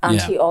 And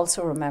he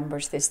also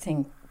remembers this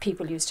thing.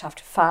 People used to have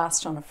to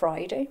fast on a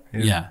Friday.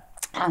 Yeah.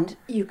 And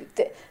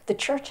the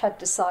church had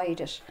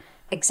decided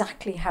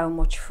exactly how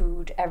much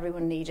food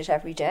everyone needed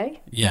every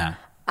day. Yeah.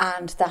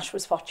 And that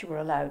was what you were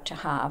allowed to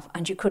have.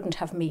 And you couldn't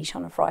have meat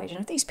on a Friday.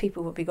 And these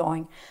people would be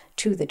going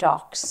to the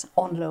docks,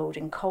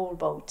 unloading coal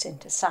boats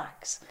into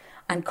sacks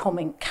and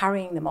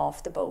carrying them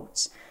off the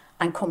boats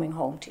and coming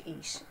home to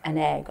eat an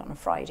egg on a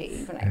Friday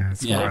evening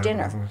for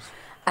dinner.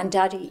 And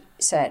Daddy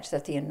said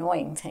that the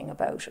annoying thing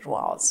about it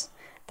was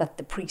that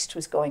the priest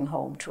was going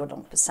home to a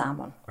lump of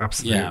salmon.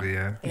 Absolutely,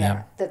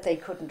 yeah. That they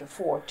couldn't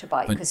afford to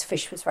buy because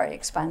fish was very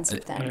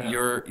expensive then.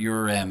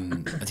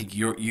 I think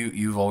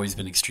you've always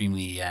been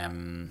extremely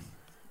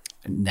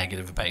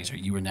negative about it.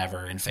 You were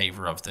never in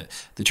favour of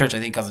the church. I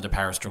think because of the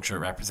power structure it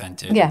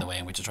represented and the way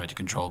in which it tried to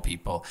control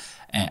people,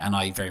 and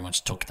I very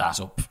much took that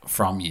up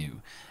from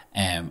you.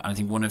 And I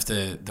think one of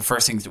the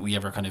first things that we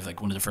ever kind of like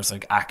one of the first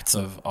like acts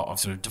of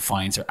sort of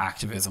defiance or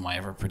activism I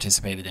ever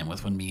participated in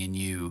was when me and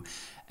you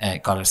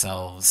got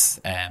ourselves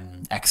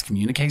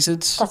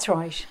excommunicated. That's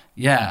right.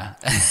 Yeah.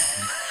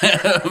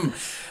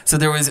 So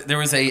there was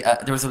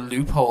a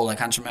loophole. I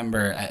can't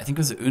remember. I think it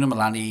was Una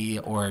Malani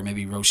or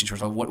maybe Roisin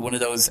Shortall. One of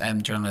those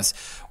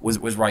journalists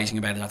was writing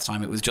about it at the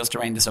time. It was just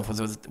around the stuff.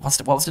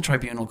 What was the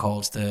tribunal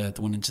called? The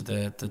one into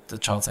the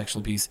child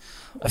sexual abuse.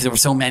 There were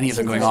so many of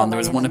them going on. There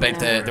was one about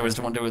the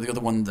other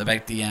one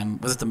about the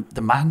was it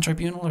the Mann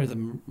Tribunal or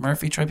the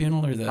Murphy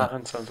Tribunal or the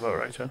Mann sounds about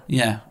right. Yeah.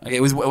 Yeah. Okay,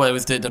 it was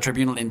the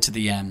tribunal into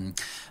the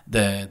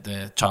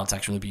child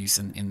sexual abuse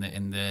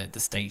in the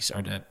state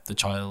or the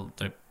child.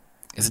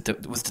 Was it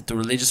the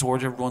religious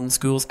order run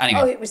schools? Anyway.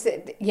 Oh, it was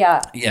yeah.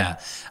 Yeah.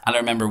 And I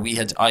remember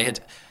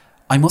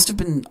I must have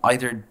been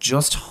either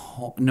just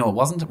no, it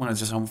wasn't when I was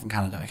just home from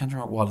Canada. I can't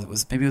remember what it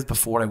was. Maybe it was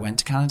before I went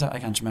to Canada. I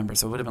can't remember.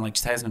 So it would have been like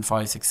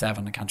 2005, 6,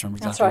 7. I can't remember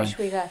exactly. That's right,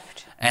 we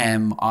left.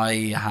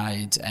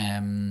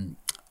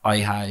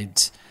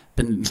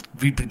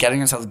 We'd been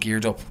getting ourselves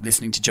geared up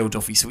listening to Joe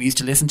Duffy. So we used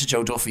to listen to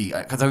Joe Duffy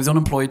because I was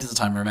unemployed at the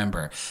time, I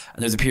remember.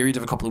 And there was a period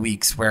of a couple of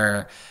weeks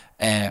where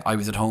I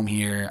was at home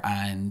here,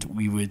 and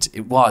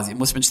it must have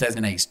been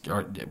 2008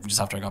 or just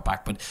after I got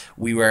back, but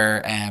we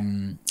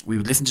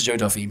would listen to Joe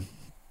Duffy,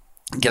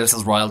 get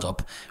ourselves riled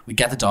up. We'd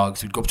get the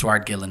dogs, we'd go up to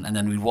Ardgillen, and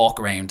then we'd walk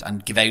around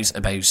and give out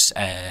about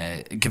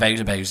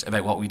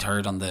what we'd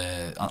heard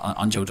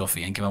on Joe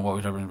Duffy and give out what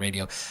we'd heard on the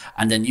radio.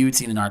 And then you'd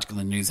seen an article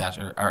in the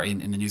newsletter or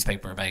in the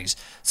newspaper about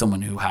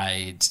someone who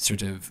had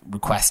sort of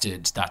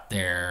requested that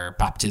their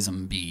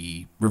baptism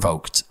be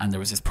revoked, and there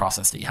was this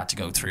process that you had to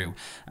go through.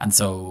 And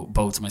so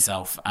both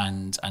myself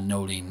and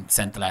Noler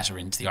sent the letter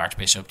into the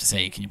Archbishop to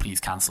say, can you please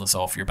cancel us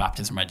off your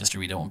baptism register?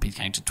 We don't want to be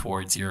counted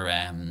towards your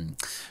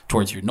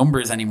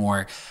numbers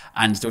anymore.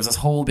 And there was this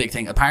whole big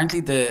thing. Apparently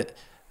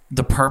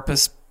the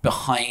purpose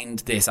behind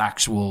this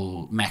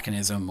actual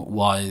mechanism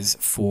was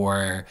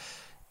for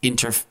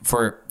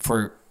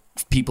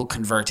people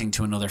converting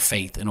to another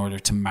faith in order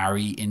to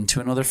marry into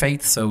another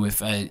faith. So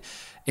if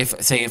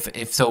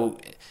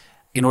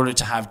in order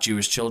to have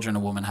Jewish children, a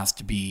woman has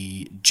to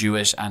be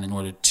Jewish, and in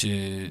order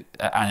to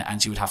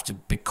and she would have to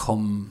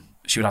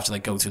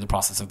like go through the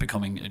process of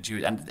becoming a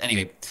Jew. And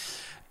anyway,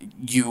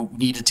 you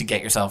needed to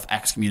get yourself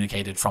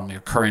excommunicated from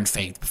your current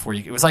faith before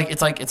you. It's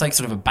like sort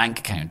of a bank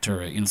account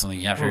or something.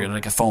 You have to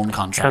like a phone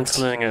contract.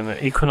 Cancelling an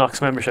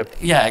Equinox membership.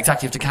 Yeah,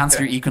 exactly. You have to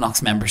cancel your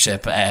Equinox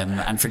membership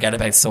and forget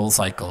about Soul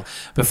Cycle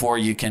before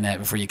you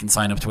can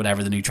sign up to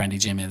whatever the new trendy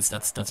gym is.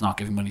 That's not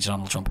giving money to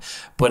Donald Trump.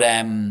 But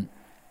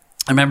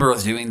I remember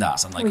us doing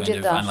that and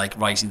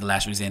writing the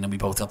letters in, and we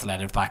both got the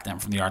letters back then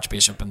from the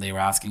Archbishop, and they were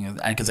asking,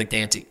 and because like they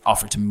had to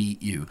offer to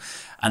meet you,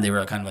 and they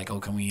were kind of like, oh,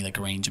 can we like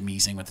arrange a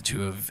meeting with the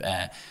two of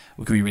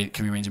can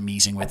we arrange a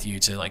meeting with you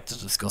to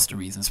discuss the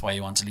reasons why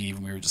you want to leave?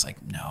 And we were just like,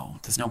 no,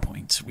 there's no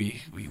point.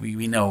 We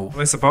know.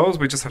 Well, I suppose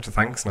we just have to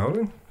thank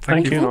Noler.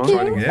 Thank you for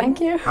joining in.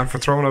 Thank you. And for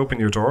throwing open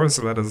your doors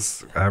to let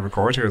us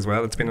record here as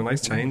well. It's been a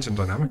nice change and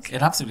dynamic.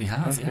 It absolutely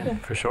has, yeah.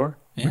 For sure.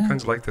 Yeah. We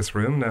kind of like this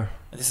room now.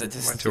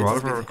 Might do all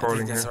of our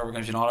recording here. This is how we're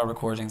going to do all our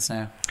recordings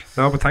now.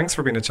 No, but thanks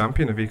for being a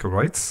champion of equal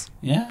rights.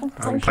 Yeah.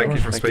 And thank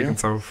you for speaking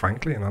so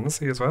frankly and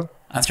honestly as well.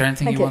 Is there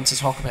anything you want to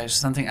talk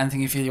about?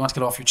 Anything you feel you want to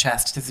get off your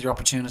chest? This is your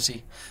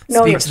opportunity.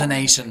 No, speak to the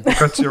nation. You've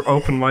got your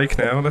open mic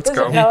now. Let's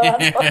go.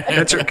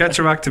 Get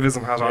your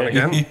activism hat on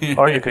again.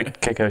 Or you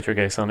could kick out your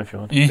gay son if you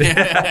want.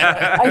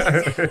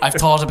 I've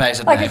thought about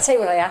it now. I could say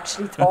what I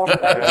actually thought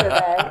about it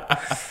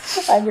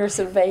now. And your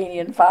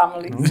Sylvanian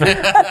families.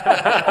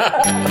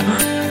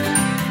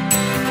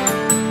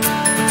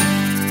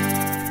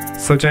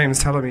 So James,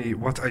 tell me,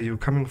 what are you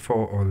coming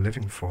for or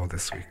living for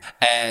this week?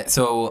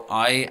 So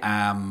I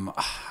am,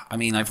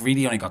 I've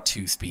really only got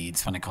two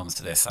speeds when it comes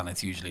to this, and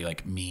it's usually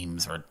like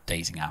memes or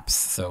dating apps.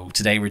 So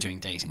today we're doing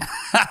dating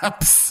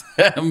apps.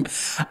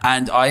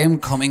 And I am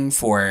coming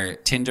for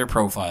Tinder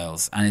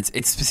profiles, and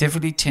it's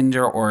specifically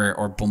Tinder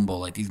or Bumble,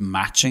 like these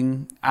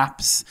matching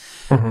apps,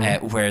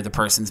 where the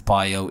person's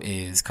bio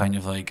is kind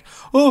of like,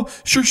 oh,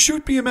 sure,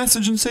 shoot me a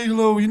message and say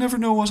hello. You never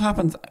know what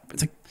happens.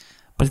 It's like,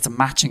 but it's a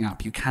matching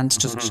app. You can't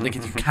just you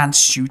can't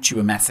shoot you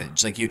a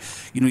message. Like you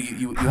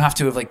have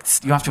to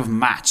have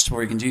matched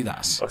before you can do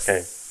that. Okay.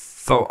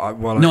 So I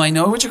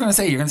know what you're going to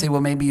say. You're going to say, well,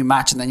 maybe you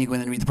match and then you go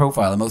in and read the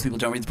profile. And most people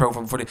don't read the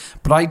profile before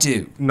but I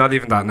do. Not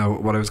even that. No,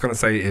 what I was going to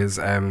say is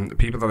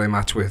people that I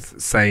match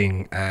with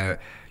saying,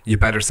 you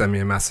better send me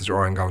a message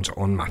or I'm going to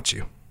unmatch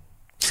you.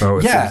 So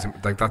it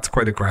seems like that's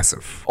quite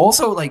aggressive.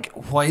 Also, like,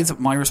 why is it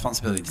my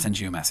responsibility to send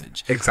you a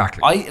message?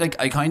 Exactly.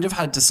 I kind of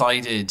had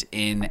decided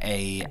in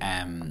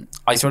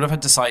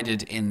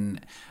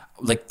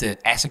like the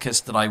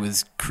etiquette that I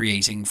was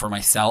creating for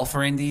myself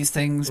around these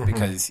things,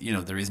 because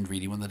there isn't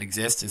really one that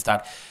exists, is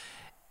that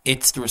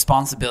it's the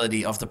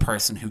responsibility of the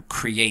person who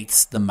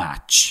creates the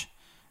match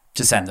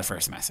to send the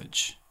first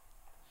message.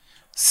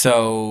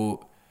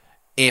 So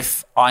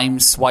if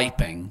I'm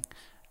swiping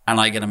and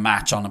I get a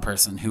match on a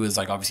person who has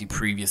like obviously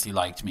previously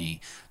liked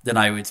me, then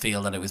I would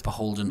feel that it was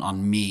beholden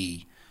on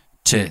me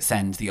to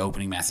send the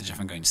opening message if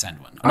I'm going to send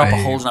one. Not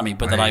beholden on me,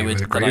 but that I would.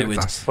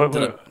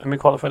 Let me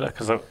qualify that,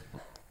 because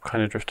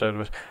kind of drifted out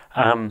of it.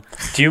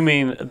 Do you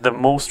mean the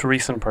most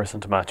recent person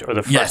to match, or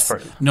the first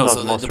person? No,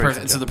 so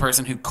the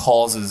person who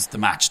causes the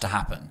match to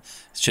happen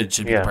should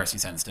be the person who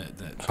sends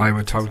the I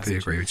would totally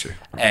agree with you.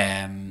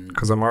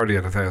 Because I'm already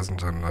at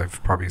 1,000 and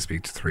I've probably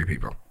speak to 3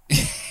 people.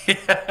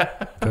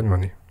 Then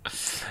money.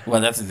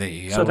 Well, that's the thing.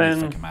 You got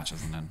fucking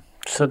matches, and then.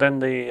 So then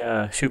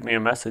the shoot me a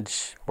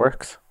message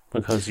works.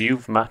 Because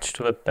you've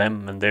matched with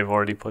them and they've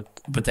already put.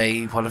 But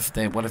what if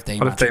they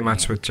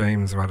match with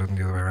James rather than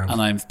the other way around?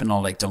 And I've been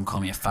all like, "Don't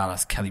call me a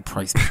phallus, Kelly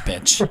Price,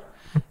 bitch!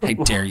 How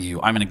dare you?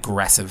 I'm an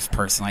aggressive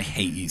person. I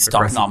hate you.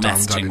 Stop aggressive not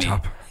messaging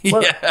me."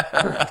 Well,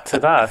 to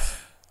that,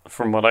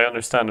 from what I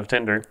understand of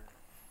Tinder,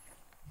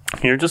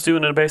 you're just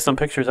doing it based on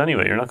pictures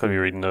anyway. You're not going to be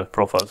reading the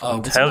profiles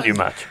until you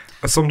match.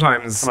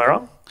 Sometimes. Am I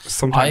wrong?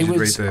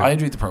 Sometimes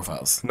I'd read the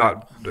profiles.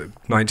 Not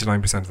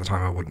 99% of the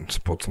time I wouldn't,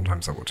 but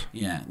sometimes I would.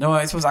 Yeah. No,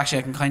 I suppose actually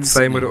I can kind of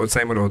same with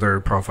other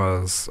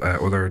profiles,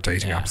 other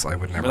dating apps. I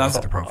would never look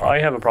at the profile. I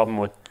have a problem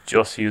with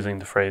just using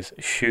the phrase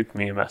 "shoot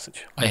me a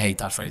message." I hate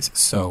that phrase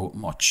so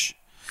much.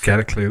 Get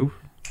a clue.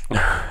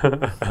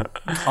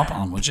 Cop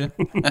on, would you?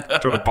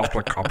 Do a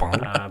bottle of cop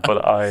on.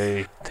 But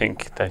I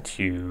think that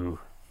you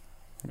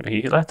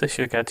let this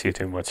shit get to you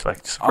too much.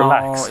 Like, just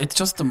relax. It's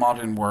just the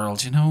modern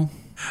world, you know.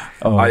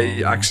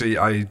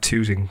 I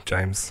tooting,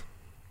 James.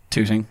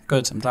 Tooting.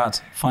 Good, I'm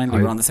glad.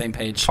 Finally, we're on the same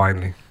page.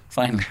 Finally.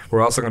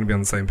 We're also going to be on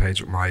the same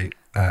page with my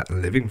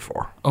living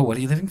for. Oh, what are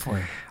you living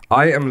for?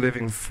 I am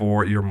living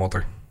for your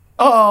mother.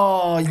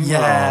 Oh,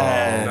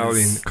 yes.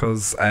 Nolene,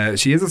 because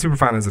she is a super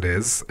fan as it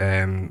is,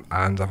 and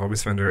I've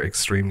always found her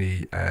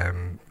extremely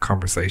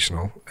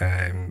conversational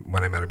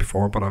when I met her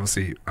before, but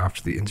obviously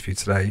after the interview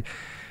today,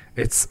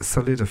 it's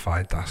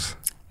solidified that.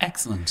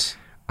 Excellent.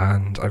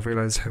 And I've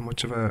realised how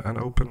much of an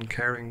open,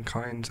 caring,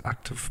 kind,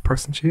 active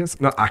person she is.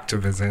 Not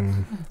active as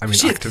in,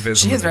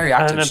 activism. She is very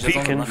active. And a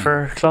beacon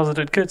for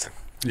closeted kids.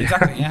 Yeah.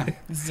 Exactly, yeah.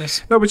 This is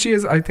it. No, but she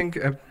is, I think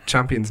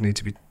champions need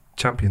to be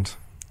championed.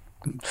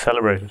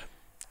 Celebrated.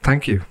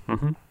 Thank you.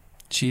 Mm-hmm.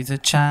 She's a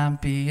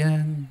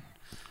champion.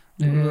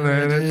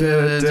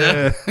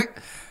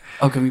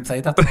 Oh, can we play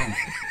that song?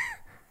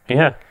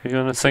 Yeah, you're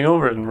going to sing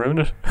over it and ruin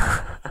it?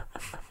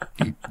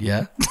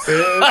 Yeah.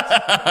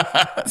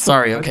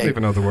 Sorry, okay. I don't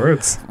even know the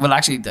words. Well,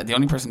 actually, the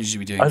only person who should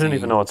be doing I don't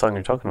even know what song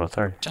you're talking about,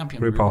 sorry.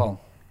 Champion RuPaul.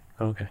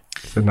 Okay.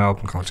 There's an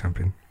album called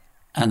Champion.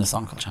 And a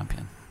song called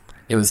Champion.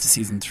 It was the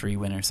season 3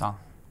 winner song.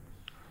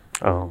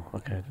 Oh,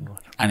 okay. I didn't know.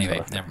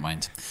 Anyway, never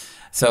mind.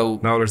 So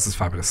Noler's is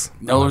fabulous.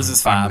 Noler's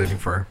is fab. I'm living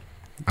for her.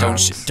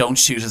 Don't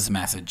shoot us a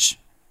message.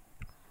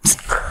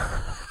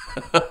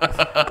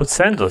 But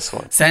send us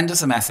one. Send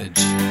us a message.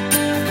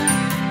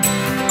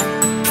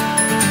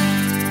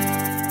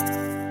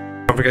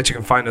 Don't forget you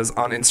can find us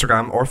on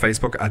Instagram or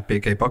Facebook at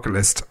Big Gay Bucket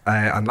List.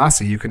 And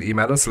lastly, you can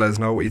email us to let us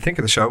know what you think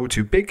of the show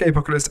to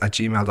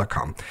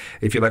biggaybucketlist@gmail.com.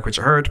 If you like what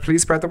you heard,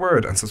 please spread the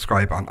word and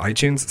subscribe on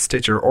iTunes,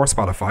 Stitcher or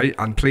Spotify,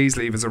 and please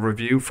leave us a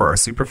review for our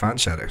super fan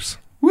shout out.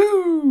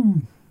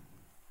 Woo!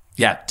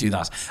 Yeah, do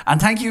that.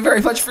 And thank you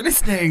very much for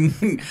listening.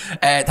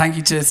 Thank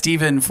you to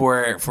Stephen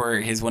for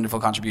his wonderful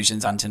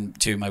contributions, and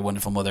to my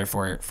wonderful mother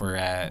for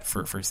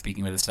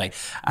speaking with us today,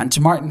 and to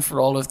Martin for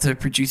all of the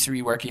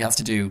producery work he has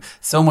to do.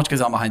 So much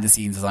goes on behind the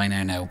scenes, as I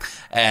now know.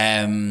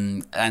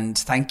 And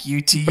thank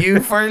you to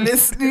you for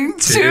listening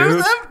to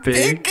the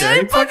Big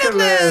Gay Bucket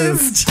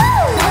List.